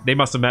faction. They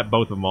must have met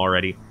both of them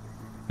already.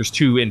 There's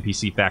 2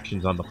 NPC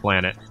factions on the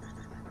planet.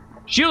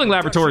 Shielding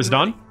laboratory is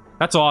done.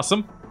 That's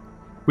awesome.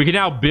 We can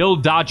now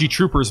build dodgy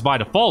troopers by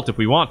default if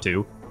we want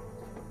to.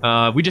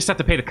 We just have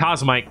to pay the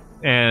cosmite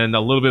and a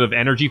little bit of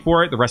energy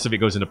for it. The rest of it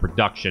goes into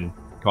production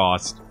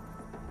cost.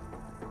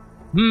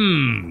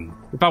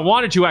 If I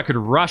wanted to, I could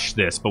rush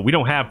this, but we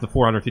don't have the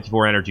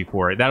 454 energy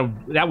for it.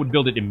 That would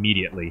build it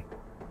immediately.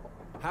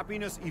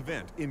 Happiness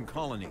event in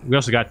colony. We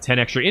also got 10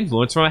 extra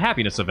influence from a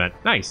happiness event.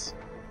 Nice.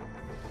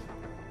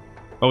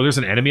 Oh, there's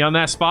an enemy on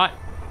that spot.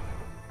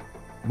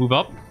 Move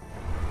up.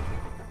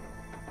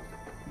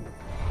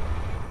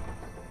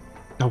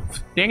 Oh,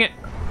 dang it.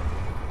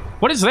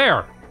 What is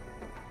there?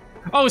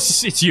 Oh,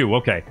 it's you.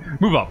 Okay.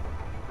 Move up.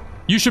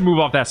 You should move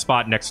off that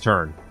spot next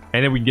turn.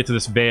 And then we can get to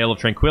this Veil of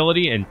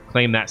Tranquility and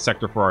claim that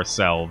sector for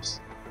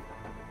ourselves.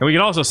 And we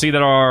can also see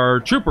that our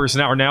troopers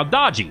are now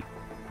dodgy,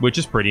 which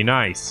is pretty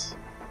nice.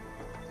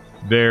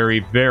 Very,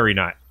 very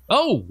nice.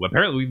 Oh,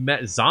 apparently we've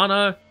met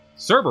Zana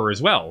Cerber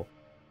as well.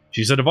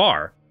 She's a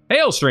Devar.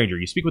 Hail, stranger,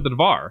 you speak with the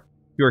Devar.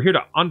 If you are here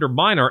to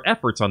undermine our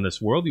efforts on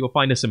this world, you will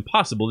find this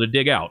impossible to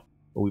dig out.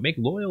 But we make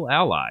loyal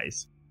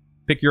allies.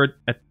 Pick your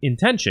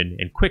intention,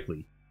 and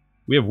quickly.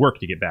 We have work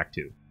to get back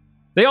to.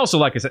 They also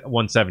like us at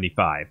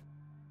 175.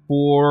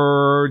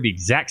 For the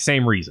exact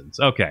same reasons.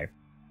 Okay.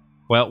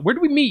 Well, where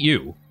did we meet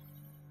you?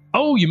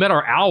 Oh, you met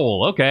our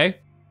owl. Okay.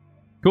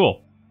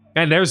 Cool.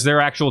 And there's their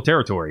actual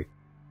territory.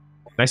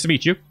 Nice to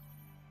meet you.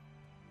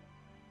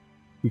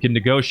 We can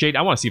negotiate.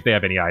 I want to see if they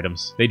have any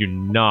items. They do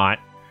not.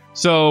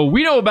 So,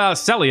 we know about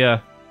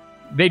Celia.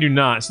 They do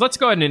not. So, let's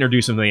go ahead and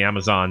introduce them to the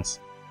Amazons.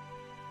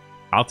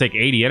 I'll take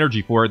 80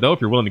 energy for it, though,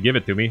 if you're willing to give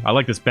it to me. I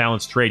like this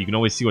balanced trade. You can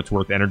always see what's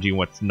worth energy and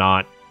what's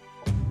not.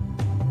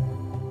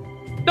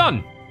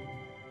 Done.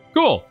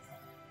 Cool.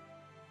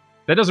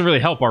 That doesn't really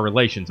help our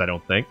relations, I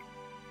don't think.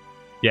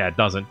 Yeah, it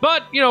doesn't.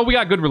 But, you know, we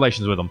got good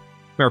relations with them.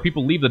 Where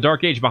people leave the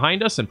Dark Age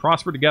behind us and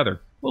prosper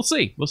together. We'll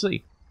see. We'll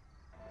see.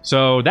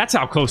 So, that's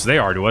how close they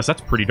are to us.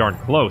 That's pretty darn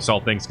close,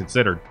 all things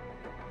considered.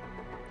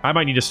 I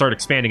might need to start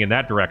expanding in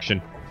that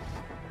direction.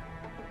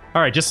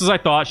 Alright, just as I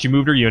thought, she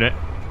moved her unit.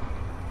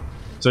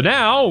 So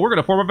now, we're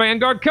going to form a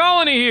Vanguard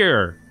colony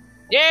here!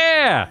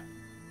 Yeah!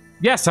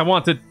 Yes, I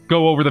want to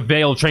go over the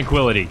Veil of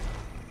Tranquility.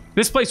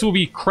 This place will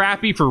be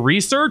crappy for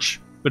research,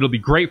 but it'll be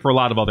great for a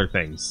lot of other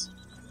things.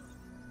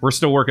 We're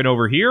still working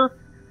over here.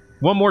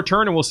 One more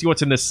turn and we'll see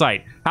what's in this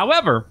site.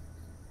 However,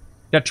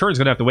 that turn's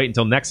going to have to wait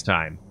until next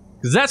time.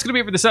 Because that's going to be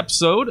it for this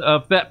episode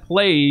of Thet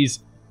Plays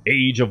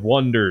Age of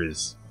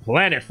Wonders,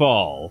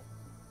 Planetfall.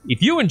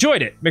 If you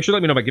enjoyed it, make sure to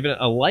let me know by giving it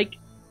a like.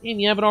 And if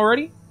you haven't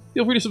already,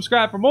 feel free to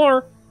subscribe for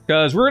more.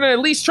 Because we're going to at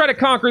least try to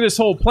conquer this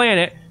whole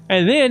planet.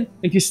 And then,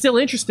 if you're still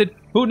interested,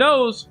 who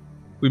knows?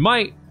 We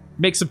might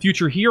make some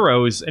future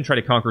heroes and try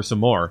to conquer some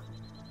more.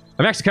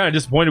 I'm actually kind of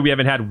disappointed we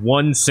haven't had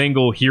one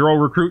single hero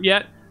recruit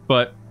yet.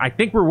 But I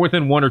think we're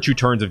within 1 or 2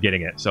 turns of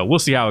getting it. So we'll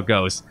see how it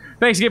goes.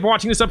 Thanks again for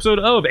watching this episode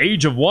of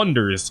Age of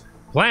Wonders,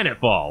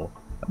 Planetfall.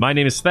 My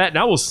name is Thet, and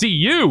I will see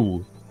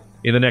you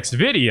in the next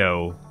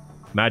video,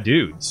 my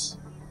dudes.